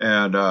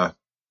 And that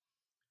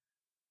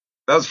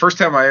was the first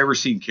time I ever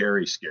seen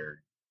Kerry scared.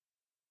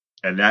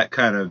 And that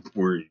kind of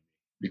worried me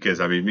because,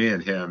 I mean, me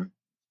and him,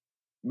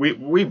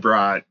 we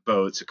brought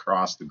boats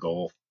across the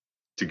Gulf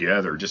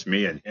together, just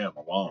me and him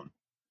alone.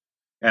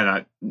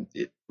 And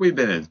we've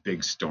been in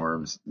big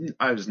storms.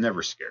 I was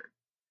never scared.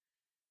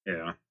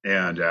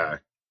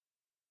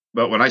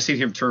 But when I seen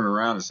him turn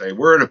around and say,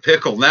 "We're in a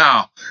pickle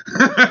now,"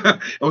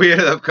 we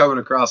ended up coming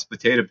across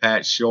Potato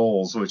Patch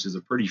Shoals, which is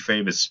a pretty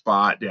famous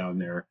spot down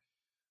there,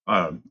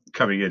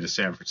 coming into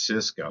San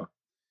Francisco.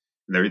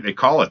 And they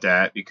call it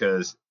that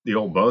because the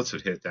old boats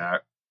would hit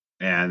that,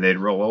 and they'd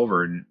roll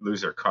over and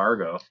lose their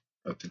cargo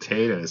of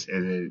potatoes,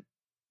 and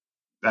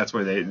that's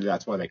why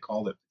they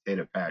called it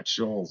Potato Patch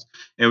Shoals.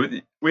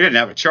 And we didn't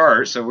have a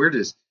chart, so we're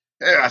just,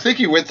 "Hey, I think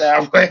he went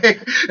that way,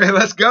 and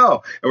let's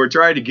go." And we're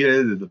trying to get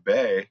into the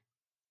bay,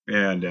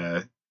 and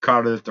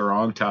caught it at the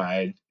wrong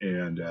tide,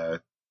 and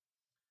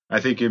I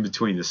think in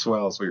between the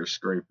swells we were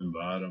scraping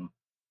bottom.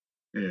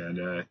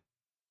 And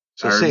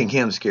so seeing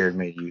him scared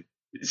made you.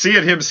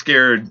 Seeing him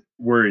scared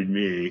worried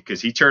me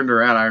because he turned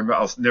around.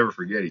 I'll never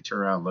forget. He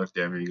turned around, and looked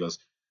at me, and he goes,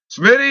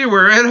 "Smitty,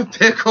 we're in a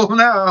pickle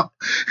now."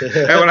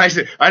 And when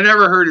I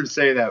never heard him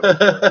say that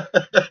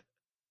before.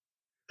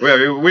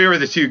 Well, we were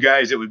the two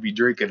guys that would be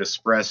drinking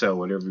espresso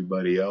when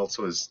everybody else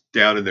was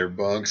down in their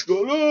bunks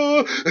going,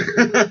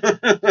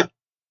 "Oh."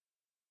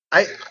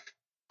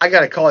 I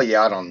got to call you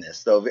out on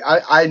this, though.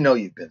 I know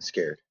you've been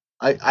scared.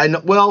 I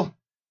know. Well,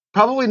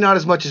 probably not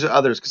as much as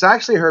others, because I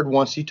actually heard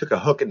once you took a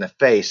hook in the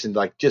face and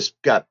like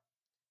just got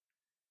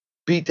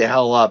beat the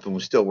hell up and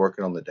was still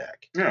working on the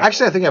deck. Yeah.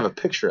 Actually, I think I have a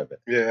picture of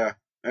it. Yeah,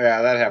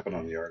 that happened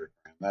on the Arctic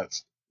Ram.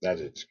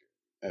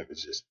 That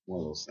was just one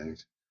of those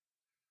things.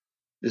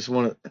 Just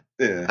one of.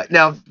 Yeah.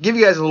 Now, give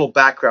you guys a little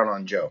background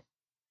on Joe.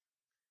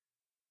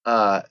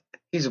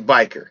 He's a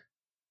biker.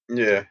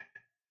 Yeah.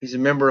 He's a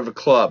member of a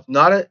club,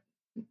 not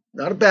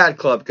a bad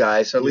club,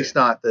 guys. So at least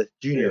not the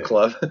junior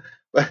club.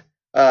 But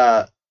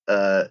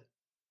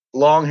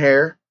long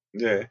hair,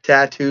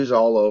 tattoos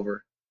all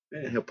over.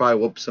 Yeah. He'll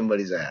probably whoop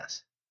somebody's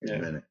ass in a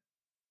minute.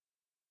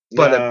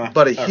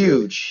 But a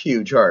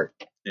huge heart.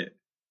 Yeah.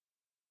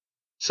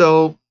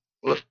 So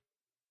where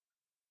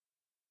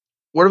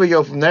do we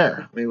go from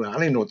there? I mean, I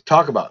don't even know what to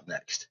talk about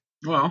next.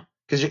 Well,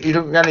 because you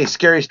don't got any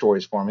scary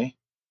stories for me.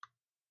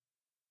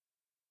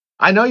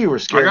 I know you were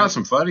scared. I got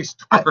some funny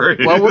stories.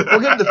 We'll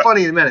get into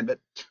funny in a minute, but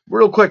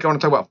real quick, I want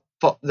to talk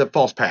about the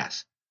False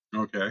Pass.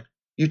 Okay.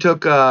 You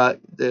took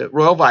the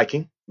Royal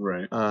Viking,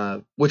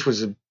 right? Which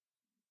was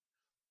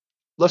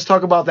let's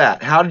talk about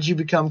that. How did you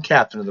become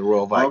captain of the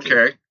Royal Viking?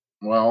 Okay.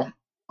 Well,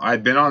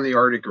 I'd been on the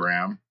Arctic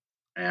Ram,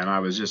 and I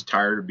was just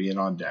tired of being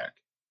on deck,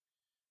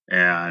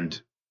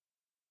 and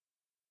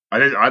I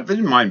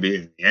didn't mind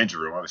being in the engine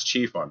room. I was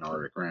chief on the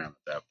Arctic Ram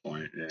at that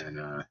point,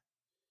 and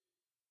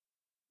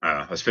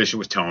I was fishing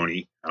with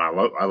Tony, and I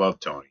love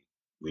Tony.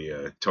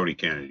 Tony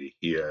Kennedy.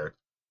 Me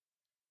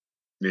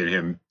and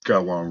him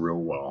got along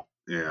real well,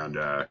 and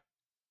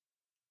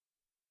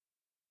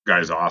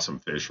guy's an awesome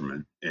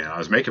fisherman. And I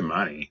was making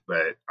money,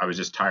 but I was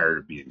just tired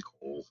of being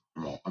cold.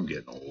 I'm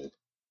getting old,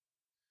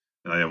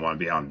 and I didn't want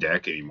to be on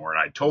deck anymore.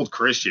 And I told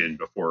Christian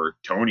before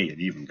Tony had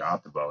even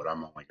got the boat,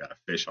 I'm only going to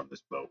fish on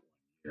this boat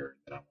here, and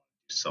then I want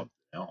to do something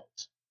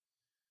else.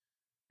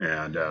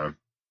 And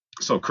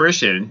so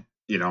Christian,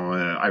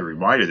 I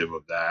reminded him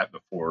of that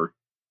before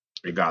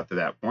it got to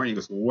that point. He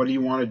goes, "Well, what do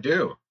you want to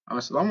do?" I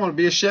said, "I want to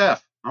be a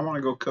chef. I want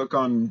to go cook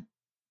on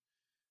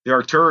the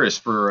Arcturus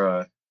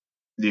for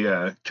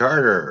the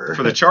charter."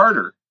 For the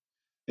charter.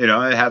 It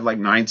had like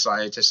 9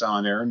 scientists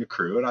on there in the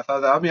crew, and I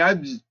thought,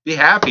 I'd just be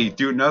happy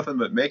doing nothing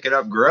but making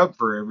up grub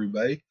for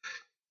everybody,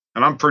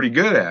 and I'm pretty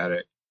good at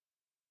it.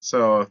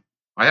 So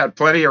I had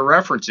plenty of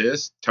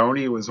references.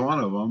 Tony was one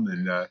of them,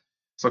 and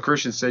so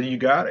Christian said, "You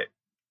got it."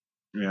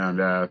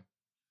 And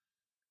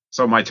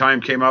so my time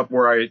came up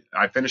where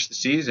I finished the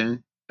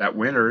season that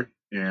winter,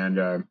 and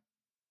I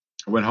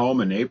went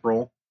home in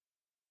April.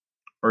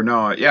 Or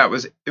no, yeah,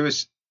 it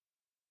was.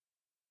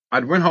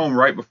 I'd went home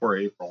right before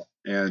April,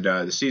 and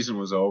the season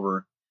was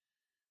over,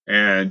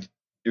 and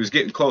it was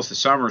getting close to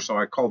summer. So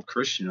I called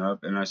Christian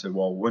up, and I said,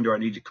 "Well, when do I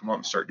need to come up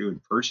and start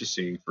doing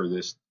purchasing for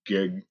this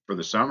gig for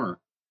the summer?"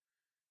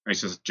 And he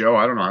says, "Joe,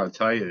 I don't know how to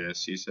tell you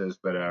this." He says,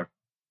 "But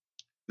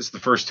this is the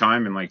first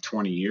time in like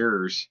 20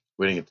 years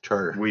we didn't get the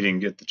charter. We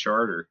didn't get the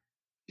charter."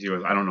 He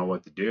goes, "I don't know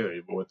what to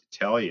do, but what to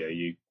tell you.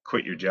 You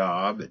quit your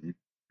job."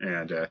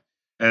 And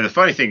the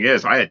funny thing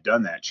is, I had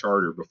done that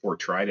charter before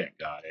Trident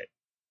got it.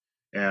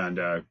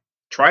 And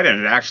Trident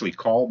had actually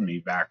called me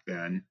back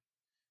then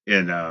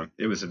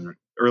it was in the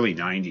early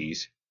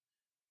 90s,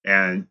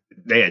 and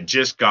they had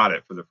just got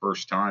it for the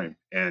first time,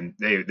 and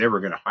they were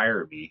going to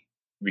hire me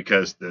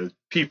because the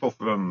people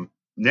from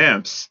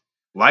NIMS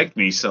liked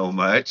me so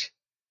much,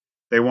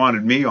 they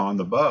wanted me on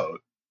the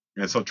boat.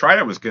 And so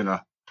Trident was going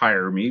to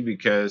hire me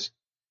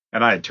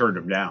and I had turned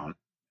them down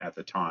at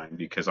the time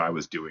because I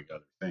was doing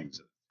other things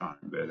at the time.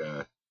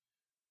 But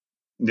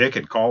Nick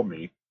had called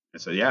me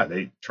and said, "Yeah,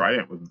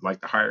 Trident would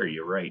like to hire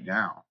you right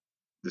now.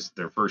 This is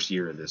their first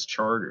year of this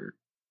charter."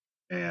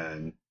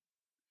 And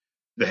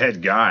the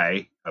head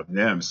guy of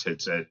NIMS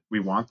had said, "We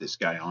want this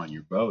guy on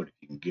your boat if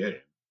you can get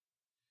him."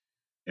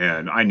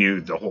 And I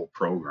knew the whole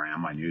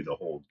program. I knew the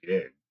whole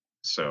gig.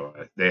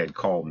 So they had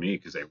called me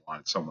because they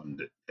wanted someone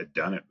that had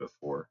done it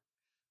before,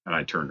 and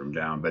I turned them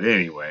down. But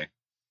anyway,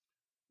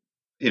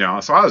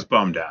 so I was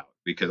bummed out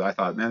because I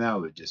thought, man,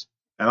 that would just,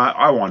 and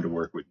I wanted to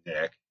work with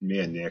Nick. Me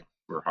and Nick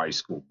were high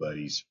school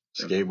buddies.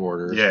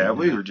 Skateboarders. Yeah,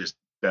 we were just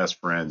best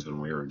friends when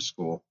we were in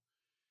school.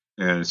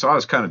 And so I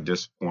was kind of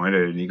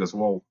disappointed. And he goes,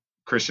 "Well,"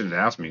 Christian had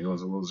asked me, he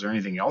goes, "Well, is there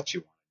anything else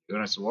you want to do?"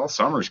 And I said, "Well,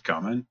 summer's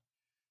coming.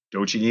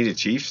 Don't you need a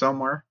chief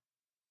somewhere?"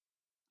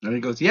 And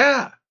he goes,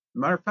 "Yeah.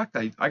 Matter of fact,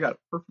 I got a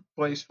perfect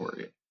place for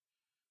you."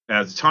 And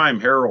at the time,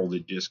 Harold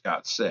had just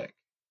got sick,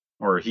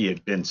 or he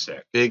had been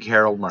sick. Big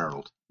Harold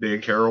Myrold.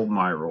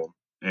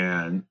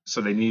 And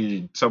so they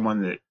needed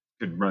someone that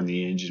could run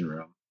the engine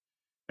room.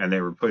 And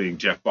they were putting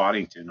Jeff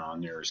Boddington on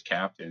there as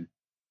captain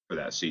for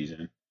that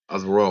season.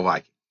 Of the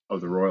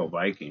Royal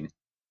Viking.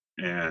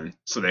 And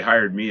so they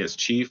hired me as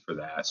chief for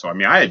that. So,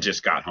 I had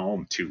just got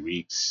home 2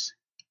 weeks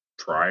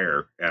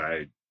prior, and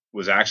I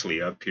was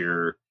actually up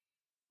here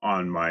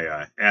on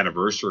my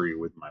anniversary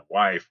with my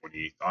wife when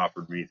he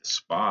offered me the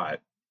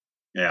spot.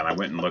 And I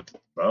went and looked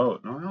at the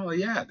boat, and oh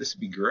yeah, this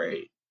would be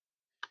great.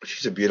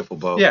 She's a beautiful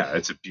boat. Yeah,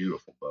 it's a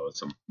beautiful boat.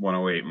 It's a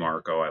 108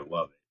 Marco. I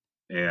love it.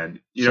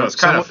 And it's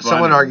kind of funny.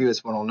 Someone argue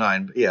it's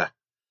 109, but yeah.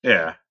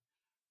 Yeah.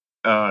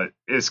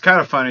 It's kind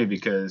of funny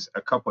because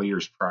a couple of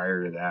years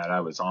prior to that,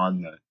 I was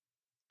on the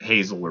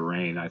Hazel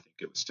Lorraine. I think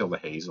it was still the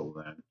Hazel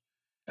then.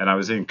 And I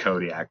was in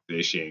Kodiak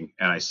fishing,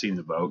 and I seen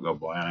the boat go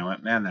by, and I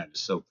went, "Man, that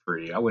is so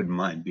pretty. I wouldn't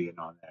mind being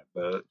on that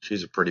boat."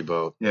 She's a pretty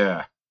boat.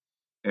 Yeah.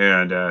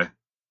 And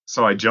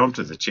so I jumped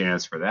at the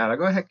chance for that. I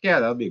go, "Heck yeah,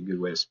 that'll be a good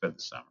way to spend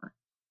the summer."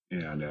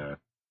 And I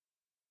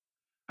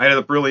ended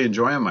up really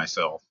enjoying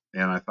myself,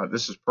 and I thought,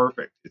 this is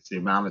perfect. It's the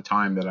amount of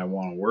time that I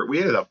want to work. We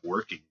ended up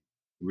working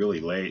really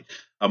late.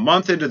 A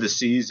month into the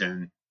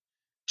season,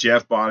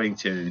 Jeff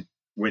Boddington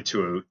went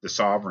to the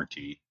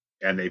Sovereignty,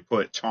 and they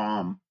put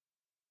Tom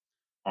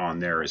on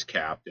there as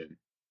captain.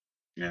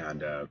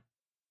 And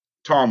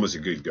Tom was a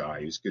good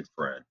guy. He was a good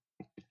friend.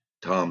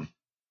 Tom.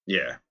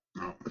 Yeah.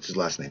 What's his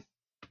last name?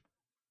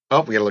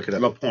 Oh, we got to look it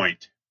up.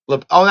 LaPointe.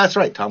 Oh, that's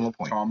right. Tom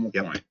LaPointe. Tom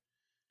LaPointe. Yep.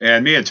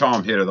 And me and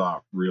Tom hit it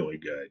off really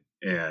good.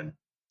 And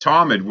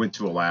Tom had went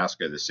to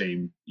Alaska the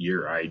same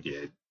year I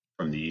did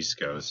from the East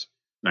Coast,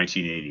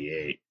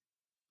 1988.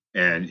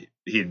 And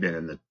he had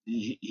been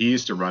he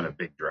used to run a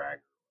big drag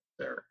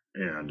there.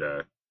 And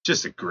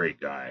just a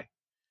great guy.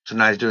 So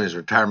now he's doing his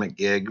retirement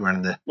gig,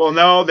 running the... Well,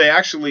 no, they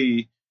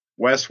actually,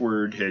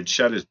 Westward had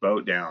shut his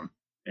boat down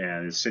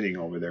and is sitting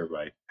over there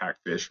by Pack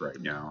Fish right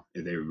now.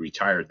 And they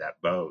retired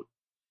that boat.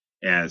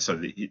 And so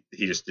he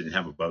just didn't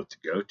have a boat to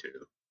go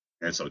to.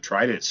 And so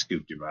Trident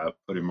scooped him up,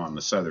 put him on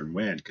the Southern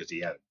Wind because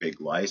he had a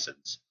big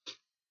license.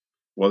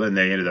 Well, then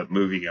they ended up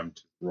moving him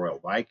to Royal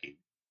Viking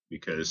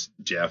because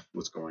Jeff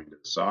was going to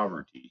the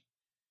Sovereignty.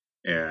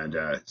 And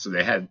so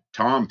they had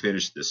Tom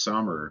finish the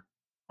summer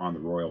on the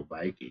Royal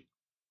Viking.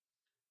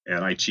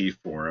 And I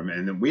chiefed for him.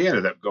 And then we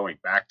ended up going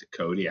back to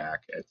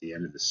Kodiak at the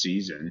end of the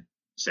season,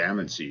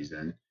 salmon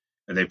season.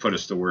 And they put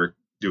us to work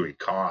doing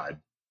cod.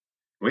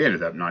 We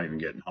ended up not even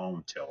getting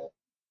home till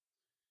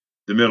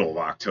the middle of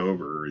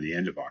October or the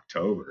end of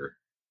October,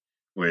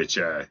 which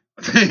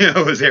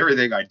was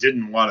everything I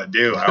didn't want to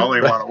do. I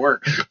only want to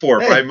work 4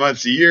 or 5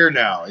 months a year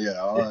now.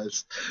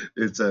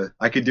 It's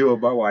I could do it.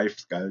 My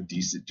wife's got a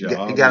decent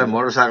job. You got a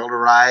motorcycle to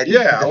ride.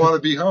 Yeah, I want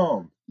to be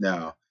home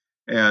now.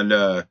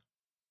 And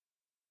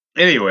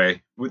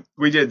anyway,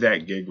 we did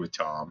that gig with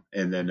Tom,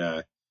 and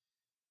then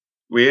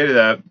we ended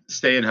up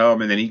staying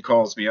home. And then he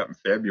calls me up in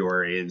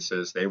February and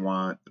says they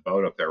want the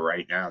boat up there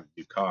right now to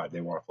do cod.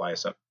 They want to fly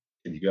us up.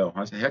 Can you go?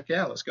 I said, heck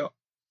yeah, let's go.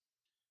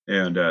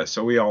 And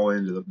so we all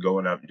ended up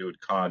going up and doing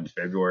cod in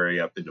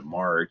February up into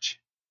March.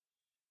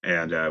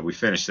 And we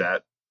finished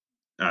that.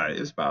 It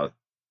was about a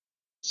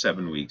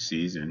 7-week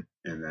season.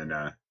 And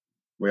then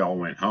we all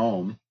went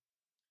home.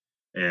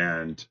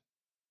 And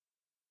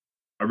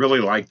I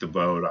really liked the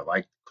boat. I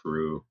liked the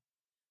crew.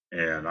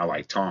 And I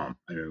liked Tom.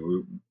 I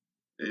mean,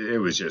 it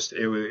was just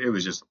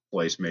a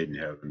place made in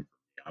heaven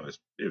for me.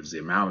 It was the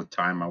amount of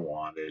time I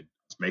wanted. I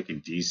was making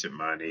decent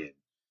money and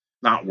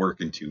not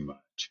working too much.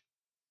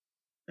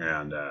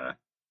 And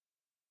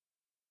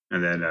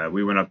then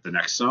we went up the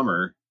next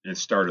summer and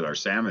started our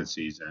salmon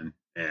season.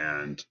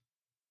 And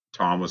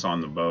Tom was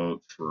on the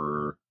boat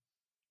for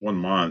 1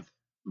 month.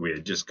 We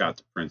had just got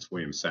to Prince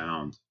William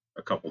Sound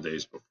a couple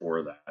days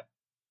before that.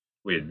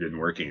 We had been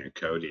working at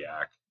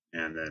Kodiak,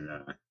 and then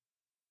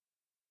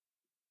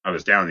I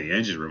was down in the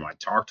engine room. I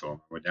talked to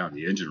him. I went down in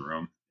the engine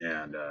room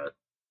and to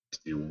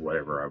do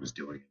whatever I was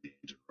doing in the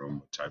engine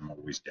room, which I'm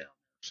always down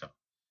there. So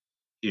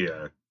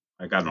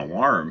I got an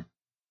alarm.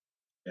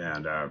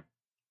 And I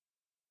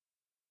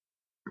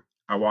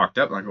walked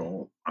up and I go,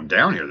 well, I'm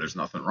down here. There's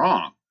nothing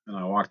wrong. And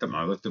I walked up and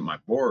I looked at my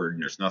board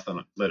and there's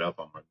nothing lit up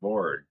on my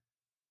board.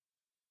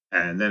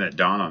 And then it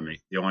dawned on me,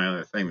 the only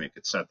other thing that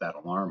could set that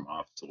alarm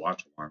off is a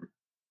watch alarm.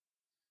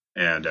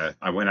 And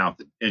I went out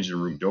the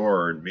engine room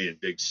door, and me and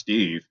Big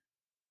Steve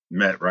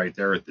met right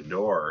there at the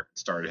door and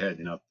started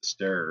heading up the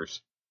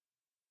stairs.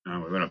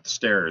 And we went up the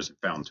stairs and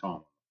found Tom on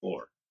the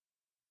floor.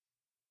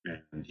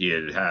 And he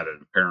had had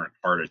an apparent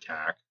heart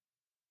attack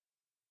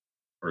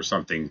or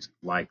something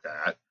like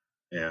that.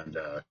 And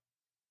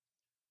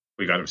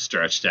we got him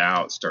stretched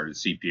out, started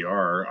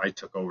CPR. I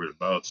took over the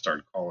boat,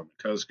 started calling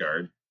the Coast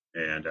Guard.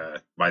 And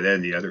by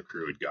then the other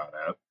crew had got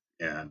up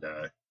and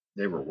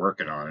they were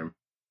working on him.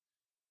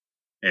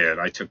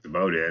 And I took the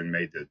boat in,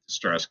 made the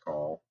distress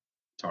call,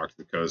 talked to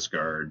the Coast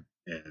Guard.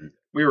 And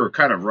we were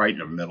kind of right in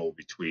the middle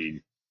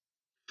between,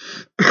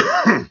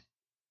 kind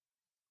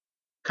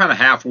of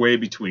halfway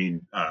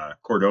between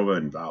Cordova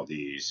and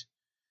Valdez.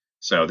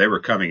 So they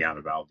were coming out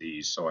of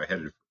Valdez, so I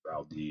headed for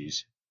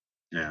Valdez.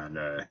 And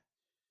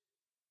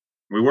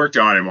we worked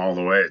on him all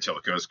the way until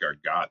the Coast Guard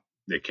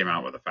they came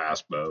out with a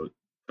fast boat,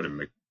 put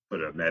a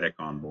medic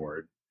on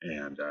board,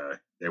 and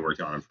they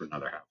worked on him for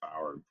another half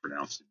hour and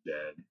pronounced him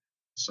dead.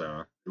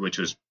 So, which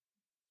was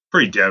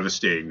pretty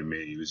devastating to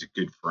me. He was a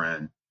good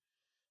friend.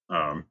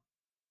 I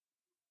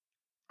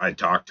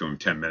talked to him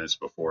 10 minutes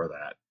before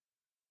that.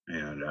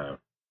 And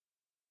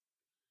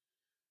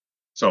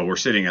so we're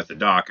sitting at the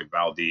dock at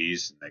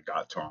Valdez, and they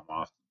got Tom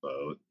off the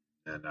boat.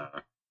 And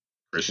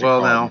Christian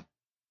called now,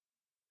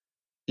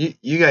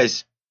 you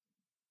guys,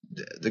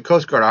 the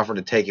Coast Guard offered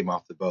to take him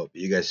off the boat,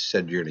 but you guys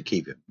said you're going to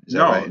keep him. Is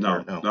that right?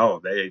 No.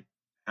 They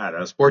had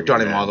us worked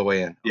on him all the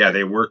way in. Yeah,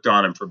 they worked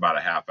on him for about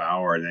a half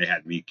hour, and they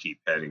had me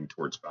keep heading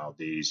towards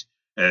Valdez,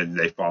 and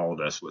they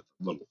followed us with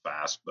a little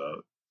fast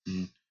boat.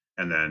 Mm-hmm.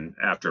 And then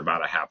after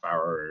about a half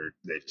hour,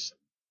 they just said,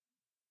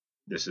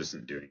 "This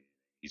isn't doing anything.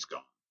 He's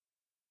gone."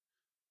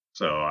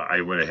 So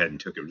I went ahead and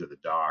took him to the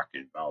dock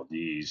in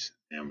Valdez,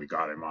 and we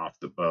got him off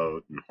the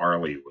boat, and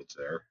Harley was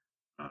there,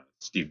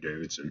 Steve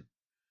Davidson.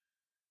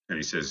 And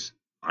he says,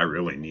 "I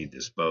really need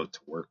this boat to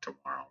work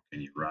tomorrow.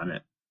 Can you run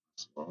it?" I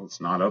said, "Well,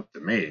 it's not up to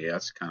me.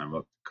 That's kind of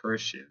up to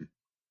Christian."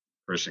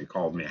 Christian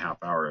called me a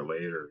half hour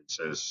later and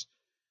says,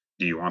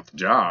 "Do you want the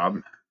job?"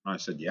 And I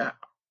said, "Yeah,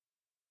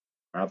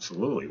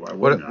 absolutely. Why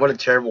wouldn't I?" What a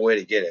terrible way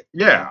to get it.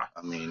 Yeah.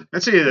 I mean,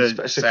 and see,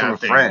 especially from a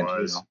friend.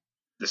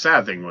 The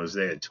sad thing was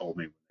they had told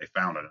me when they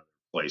found another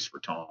place for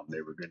Tom, they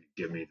were going to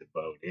give me the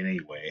boat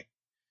anyway.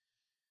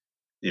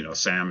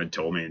 Sam had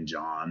told me, and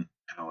John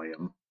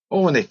Halliam.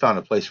 Oh, when they found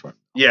a place for him.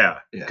 Yeah,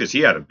 because he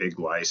had a big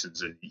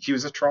license and he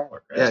was a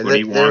trawler. That's what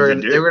he wanted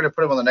to do. They were going to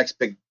put him on the next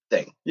big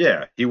thing.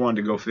 Yeah, he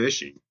wanted to go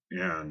fishing,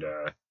 and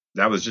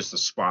that was just a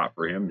spot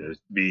for him to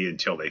be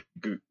until they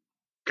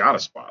got a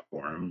spot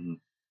for him.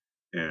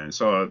 Mm-hmm. And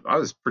so I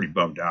was pretty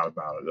bummed out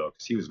about it, though,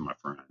 because he was my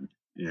friend.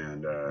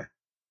 And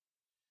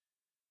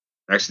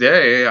next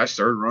day, I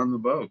started running the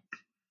boat.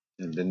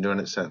 And been doing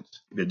it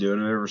since. Been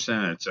doing it ever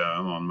since.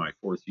 I'm on my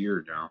 4th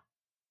year now.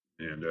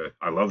 And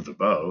I love the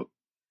boat.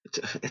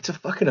 It's a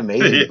fucking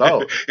amazing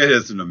boat. It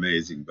is an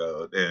amazing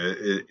boat.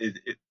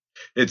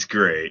 It's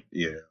great.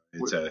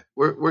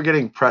 We're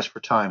getting pressed for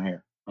time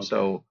here. Okay.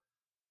 So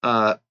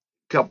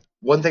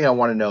one thing I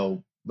want to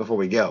know before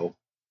we go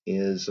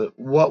is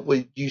what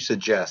would you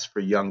suggest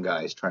for young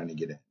guys trying to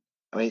get in?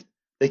 I mean,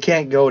 they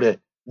can't go to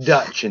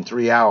Dutch in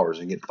 3 hours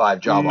and get 5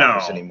 job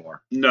offers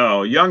anymore.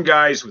 No, young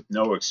guys with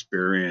no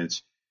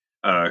experience.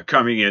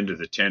 coming into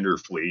the tender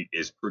fleet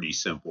is pretty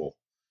simple.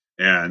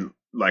 And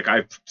like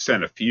I've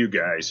sent a few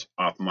guys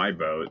off my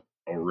boat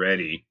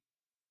already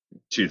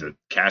to the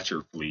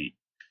catcher fleet.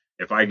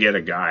 If I get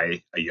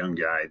a young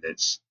guy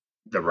that's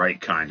the right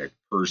kind of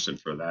person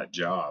for that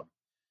job,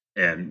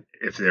 and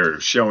if they're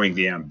showing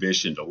the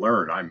ambition to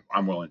learn,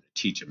 I'm willing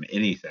to teach them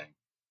anything.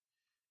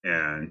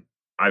 And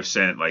I've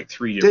sent like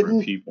 3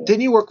 different people.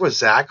 Didn't you work with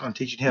Zach on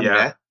teaching him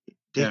net?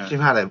 Teaching him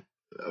how to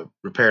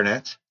repair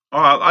nets? Oh,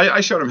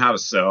 I showed him how to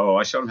sew.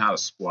 I showed him how to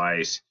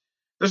splice.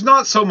 There's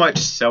not so much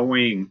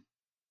sewing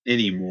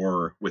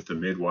anymore with the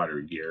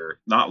midwater gear.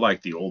 Not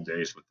like the old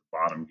days with the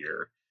bottom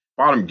gear.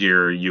 Bottom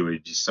gear, you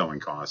would be sewing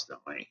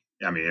constantly.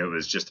 I mean, it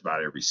was just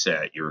about every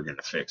set you were going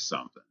to fix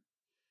something.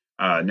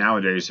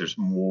 Nowadays, there's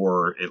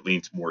more. It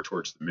leans more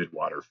towards the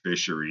midwater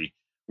fishery,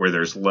 where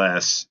there's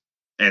less.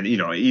 And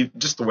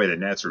just the way the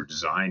nets are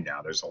designed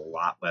now, there's a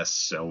lot less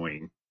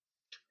sewing.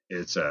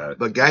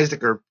 But guys that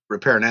can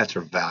repair nets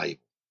are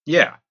valuable.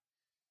 Yeah,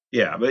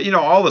 but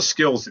all the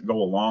skills that go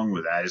along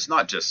with that. It's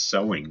not just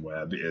sewing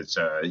web. It's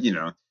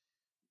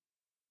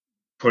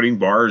putting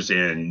bars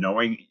in,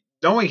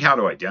 knowing how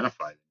to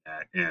identify the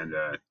net and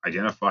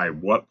identify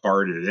what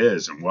part it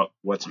is and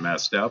what's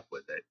messed up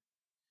with it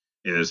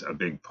is a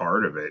big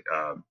part of it.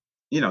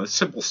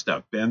 Simple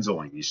stuff,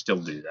 benzoline, you still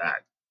do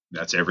that.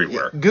 That's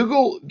everywhere. Yeah.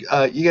 Google,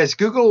 you guys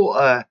Google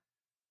a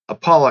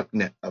pollock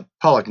net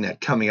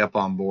coming up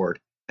on board,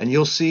 and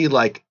you'll see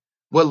like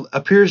what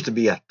appears to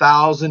be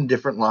 1,000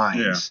 different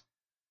lines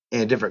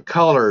and different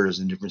colors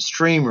and different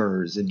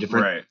streamers and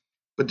different. Right.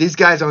 But these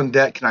guys on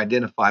deck can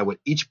identify what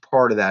each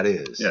part of that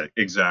is. Yeah,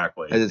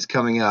 exactly. As it's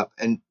coming up,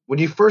 and when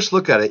you first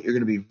look at it, you're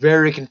going to be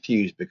very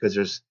confused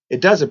because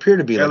it does appear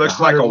to be like it looks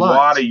like a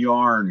wad of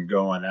yarn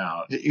going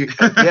out. And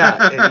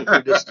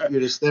you're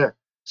just there.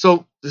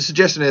 So the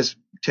suggestion is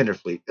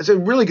Tenderfleet. It's a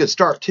really good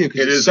start too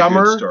because it's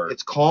summer.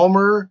 It's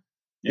calmer.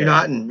 Yeah. You're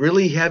not in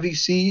really heavy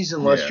seas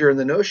unless you're in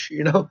the Noosh.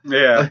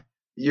 Yeah.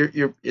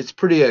 It's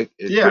pretty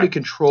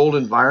controlled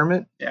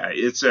environment. Yeah,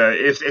 it's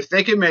if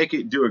they can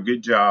do a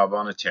good job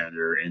on a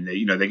tender and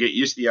they get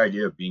used to the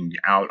idea of being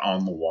out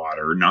on the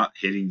water, not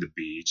hitting the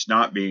beach,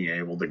 not being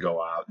able to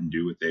go out and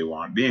do what they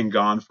want, being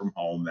gone from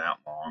home that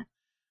long.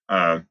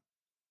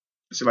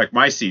 So like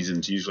my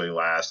seasons usually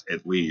last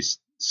at least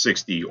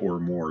 60 or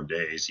more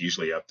days,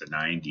 usually up to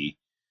 90,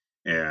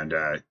 and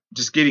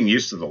just getting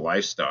used to the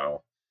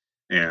lifestyle.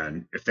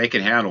 And if they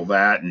can handle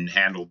that and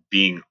handle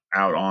being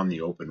out on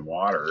the open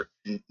water,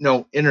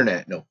 no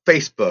internet, no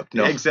Facebook,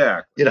 no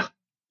exactly,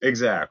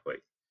 exactly.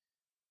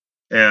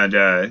 And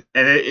I've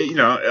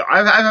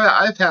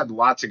had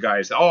lots of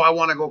guys. Oh, I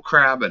want to go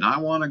crabbing. I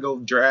want to go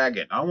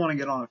dragging. I want to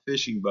get on a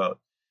fishing boat.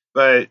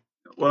 But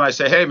when I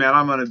say, hey man,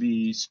 I'm going to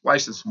be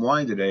splicing some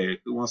line today.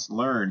 Who wants to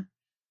learn?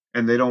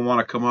 And they don't want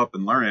to come up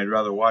and learn. I'd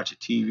rather watch a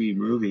TV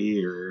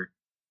movie or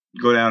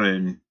go down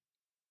and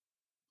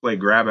play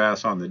grab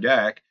ass on the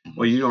deck.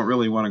 Well, you don't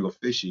really want to go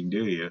fishing,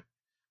 do you?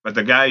 But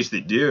the guys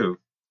that do,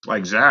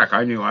 like Zach,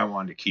 I knew I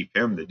wanted to keep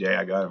him the day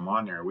I got him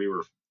on there. We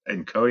were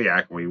in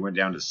Kodiak and we went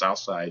down to the south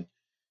side,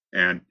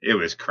 and it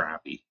was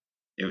crappy.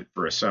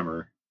 For a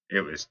summer,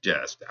 it was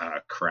just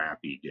a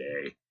crappy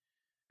day.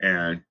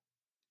 And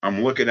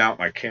I'm looking out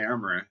my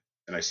camera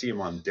and I see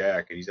him on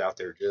deck and he's out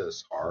there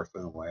just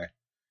harfing away.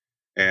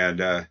 And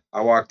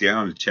I walk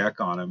down to check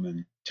on him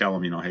and tell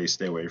him, hey,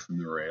 stay away from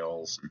the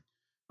rails. And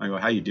I go,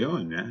 how you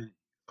doing, man?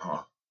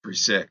 Oh, pretty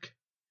sick.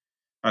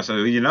 I said,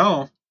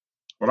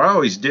 what I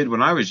always did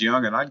when I was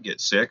young and I'd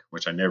get sick,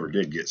 which I never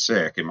did get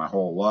sick in my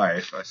whole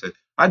life. I said,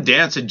 I'd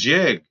dance a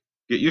jig,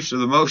 get used to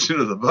the motion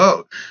of the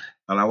boat.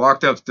 And I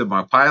walked up to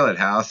my pilot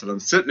house and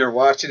I'm sitting there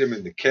watching him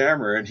in the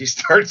camera and he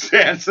starts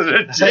dancing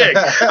a jig.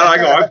 And I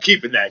go, I'm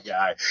keeping that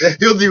guy.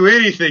 He'll do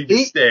anything to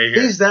stay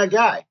here. He's that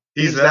guy.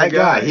 He's that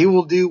guy. He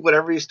will do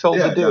whatever he's told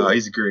to do. No,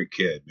 he's a great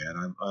kid,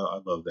 man. I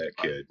love that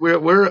kid.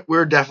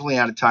 We're definitely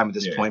out of time at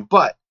this point.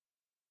 But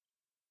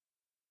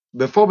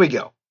before we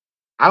go,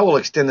 I will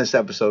extend this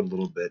episode a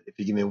little bit if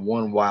you give me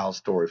one wild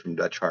story from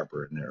Dutch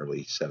Harper in the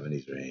early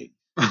 70s or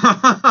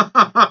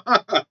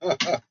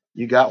 80s.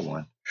 You got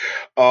one.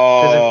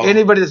 Because if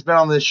anybody that's been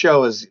on this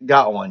show has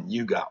got one,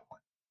 you got one.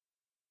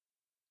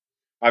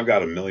 I've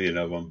got a million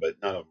of them, but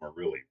none of them are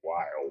really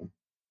wild.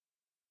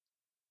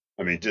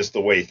 I mean, just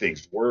the way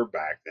things were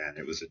back then,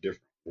 it was a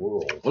different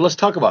world. Well, let's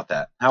talk about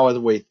that. How are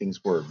the way things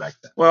were back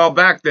then? Well,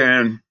 back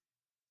then,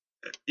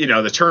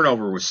 the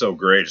turnover was so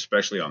great,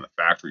 especially on the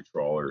factory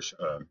trawlers.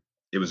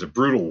 It was a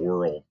brutal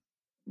world.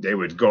 They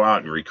would go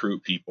out and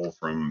recruit people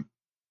from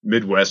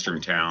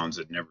Midwestern towns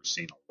that had never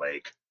seen a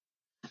lake.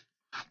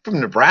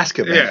 From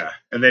Nebraska, man. Yeah,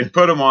 and they'd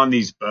put them on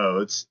these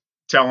boats,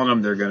 telling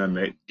them they're going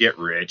to get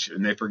rich,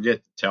 and they forget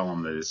to tell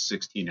them that it's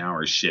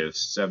 16-hour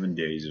shifts, 7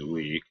 days a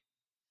week.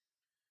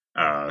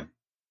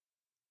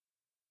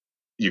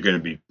 You're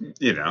going to be,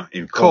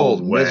 in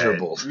cold, wet,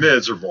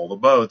 miserable. The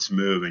boat's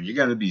moving. You're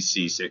going to be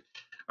seasick.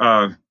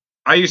 I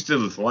used to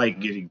like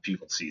getting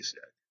people seasick.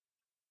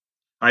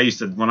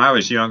 When I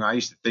was young, I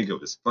used to think it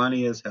was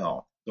funny as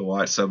hell to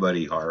watch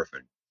somebody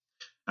harfing.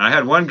 I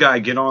had one guy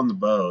get on the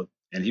boat,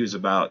 and he was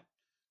about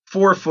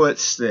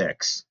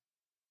 4'6",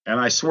 and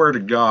I swear to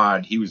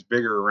God, he was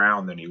bigger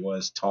around than he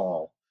was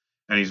tall.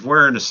 And he's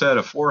wearing a set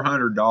of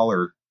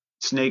 $400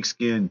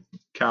 snakeskin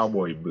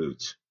cowboy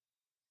boots.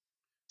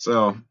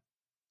 So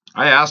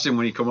I asked him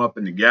when he come up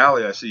in the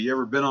galley, I said, "You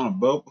ever been on a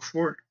boat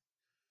before?"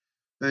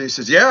 And he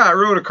says, "Yeah, I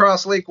rode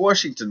across Lake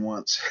Washington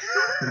once."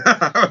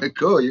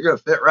 Cool, you're going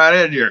to fit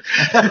right in here.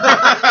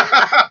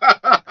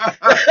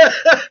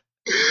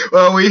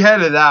 Well, we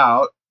headed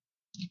out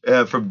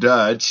from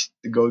Dutch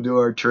to go do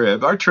our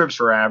trip. Our trips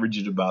were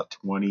averaging about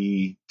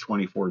 20,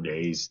 24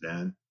 days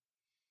then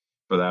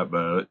for that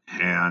boat.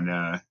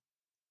 And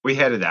we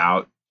headed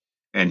out,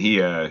 and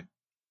he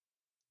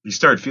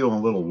started feeling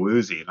a little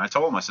woozy. And I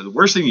told him, I said, "The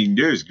worst thing you can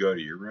do is go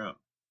to your room."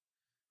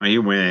 And he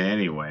went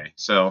anyway.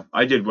 So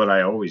I did what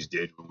I always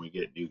did when we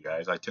get new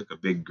guys. I took a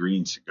big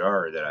green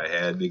cigar that I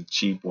had, big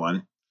cheap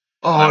one.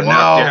 Oh, I no.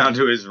 walked down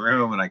to his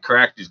room, and I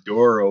cracked his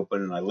door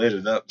open, and I lit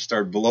it up and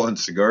started blowing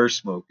cigar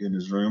smoke in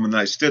his room. And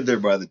I stood there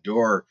by the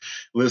door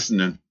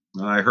listening.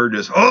 And I heard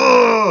this,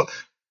 "Oh!"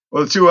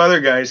 Well, the two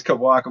other guys come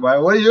walking by.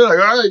 "What are you doing?"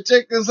 All right,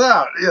 check this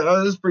out.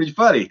 This is pretty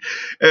funny.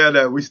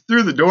 And we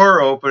threw the door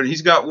open.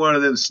 He's got one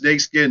of them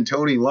snakeskin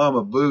Tony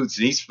Lama boots,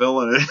 and he's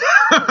filling it.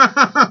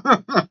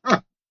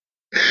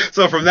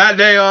 So from that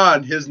day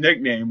on, his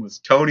nickname was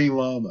Tony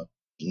Lama.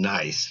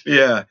 Nice.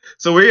 Yeah.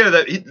 So we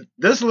had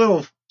this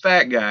little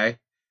fat guy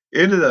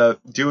ended up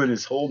doing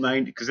his whole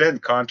 90, because then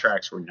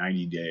contracts were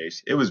 90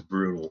 days. It was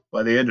brutal.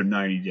 By the end of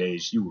 90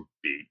 days, you were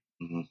beat.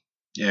 Mm-hmm.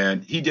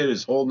 And he did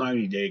his whole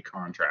 90-day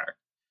contract.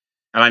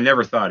 And I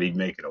never thought he'd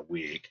make it a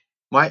week.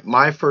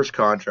 My first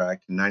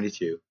contract in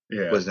 92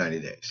 was 90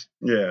 days.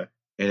 Yeah.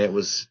 And it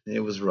was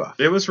rough.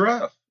 It was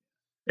rough.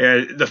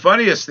 And the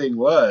funniest thing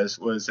was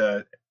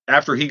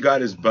after he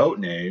got his boat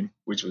name,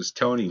 which was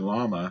Tony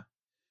Lama,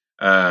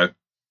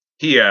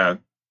 he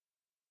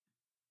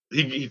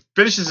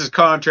finishes his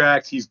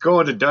contract. He's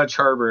going to Dutch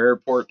Harbor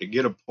Airport to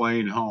get a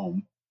plane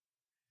home.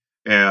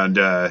 And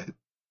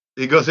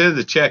he goes in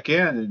to check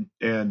in,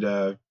 and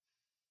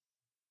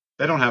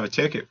they don't have a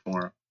ticket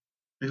for him.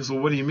 He goes,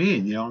 "Well, what do you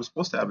mean? I'm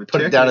supposed to have a ticket."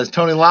 Put it down as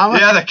Tony Lama?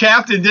 Yeah, the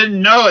captain didn't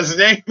know his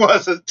name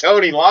wasn't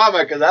Tony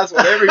Lama, because that's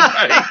what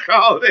everybody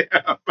called him.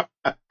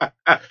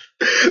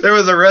 There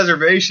was a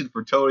reservation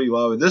for Tony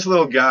Lama. This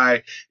little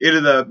guy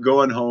ended up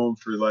going home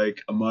for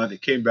like a month. He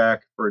came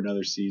back for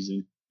another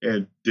season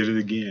and did it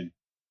again.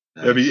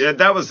 Nice. I mean,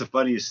 that was the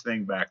funniest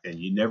thing back then.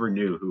 You never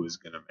knew who was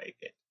going to make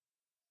it.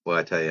 Well,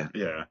 I tell you.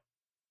 Yeah.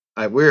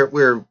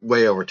 We're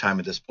way over time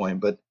at this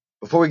point, but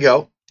before we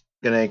go,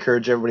 going to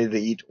encourage everybody to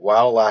eat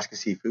wild Alaska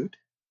seafood.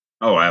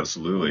 Oh,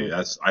 absolutely.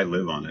 I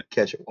live on it.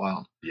 Catch it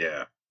wild.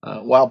 Yeah.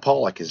 Wild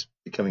pollock is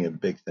becoming a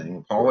big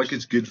thing. Pollock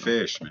is good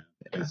fish, man.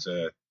 Yeah.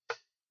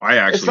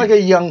 It's like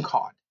a young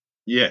cod.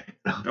 Yeah.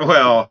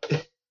 Well,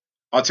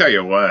 I'll tell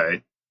you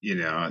what,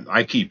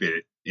 I keep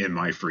it in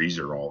my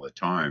freezer all the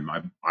time.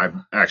 I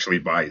actually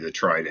buy the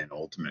Trident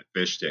Ultimate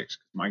Fish Sticks.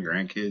 My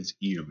grandkids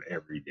eat them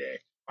every day.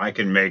 I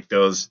can make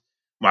those.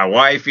 My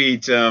wife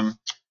eats them.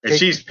 And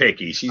she's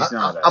picky. She's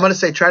not. I'm going to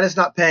say Trident's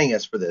not paying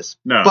us for this.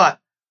 No.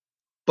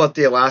 But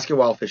the Alaska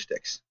Wild Fish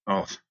Sticks.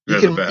 Oh,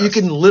 the best. You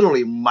can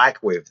literally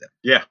microwave them.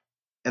 Yeah.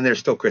 And they're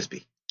still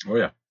crispy. Oh,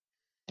 yeah.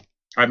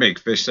 I make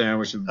fish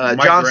sandwiches.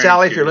 John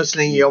Sally, if you're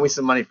listening, you owe me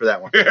some money for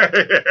that one.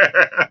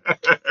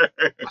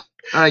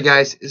 All right,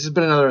 guys. This has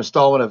been another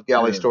installment of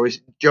Galley Stories.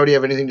 Joe, do you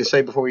have anything to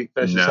say before we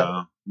finish this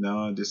up?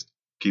 No. Just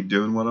keep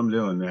doing what I'm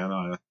doing,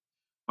 man.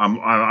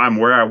 I'm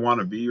where I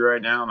want to be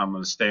right now, and I'm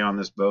going to stay on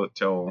this boat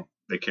till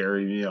they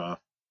carry me off.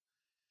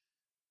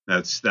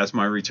 That's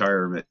my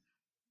retirement.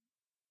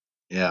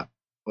 Yeah.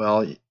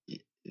 Well,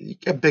 you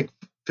got big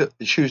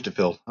shoes to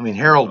fill. I mean,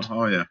 Harold.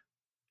 Oh, yeah.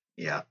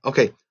 Yeah.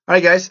 Okay. All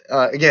right, guys.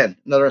 Again,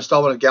 another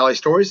installment of Galley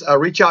Stories.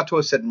 Reach out to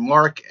us at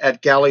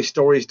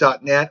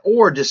mark@galleystories.net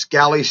or just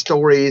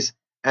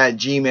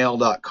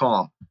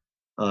galleystories@gmail.com.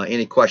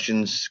 Any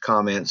questions,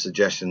 comments,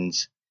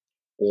 suggestions,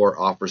 or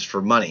offers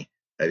for money.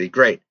 That'd be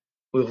great.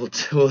 We'll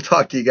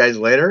talk to you guys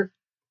later.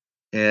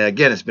 And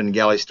again, it's been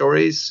Galley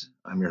Stories.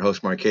 I'm your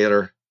host, Mark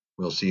Kaler.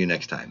 We'll see you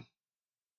next time.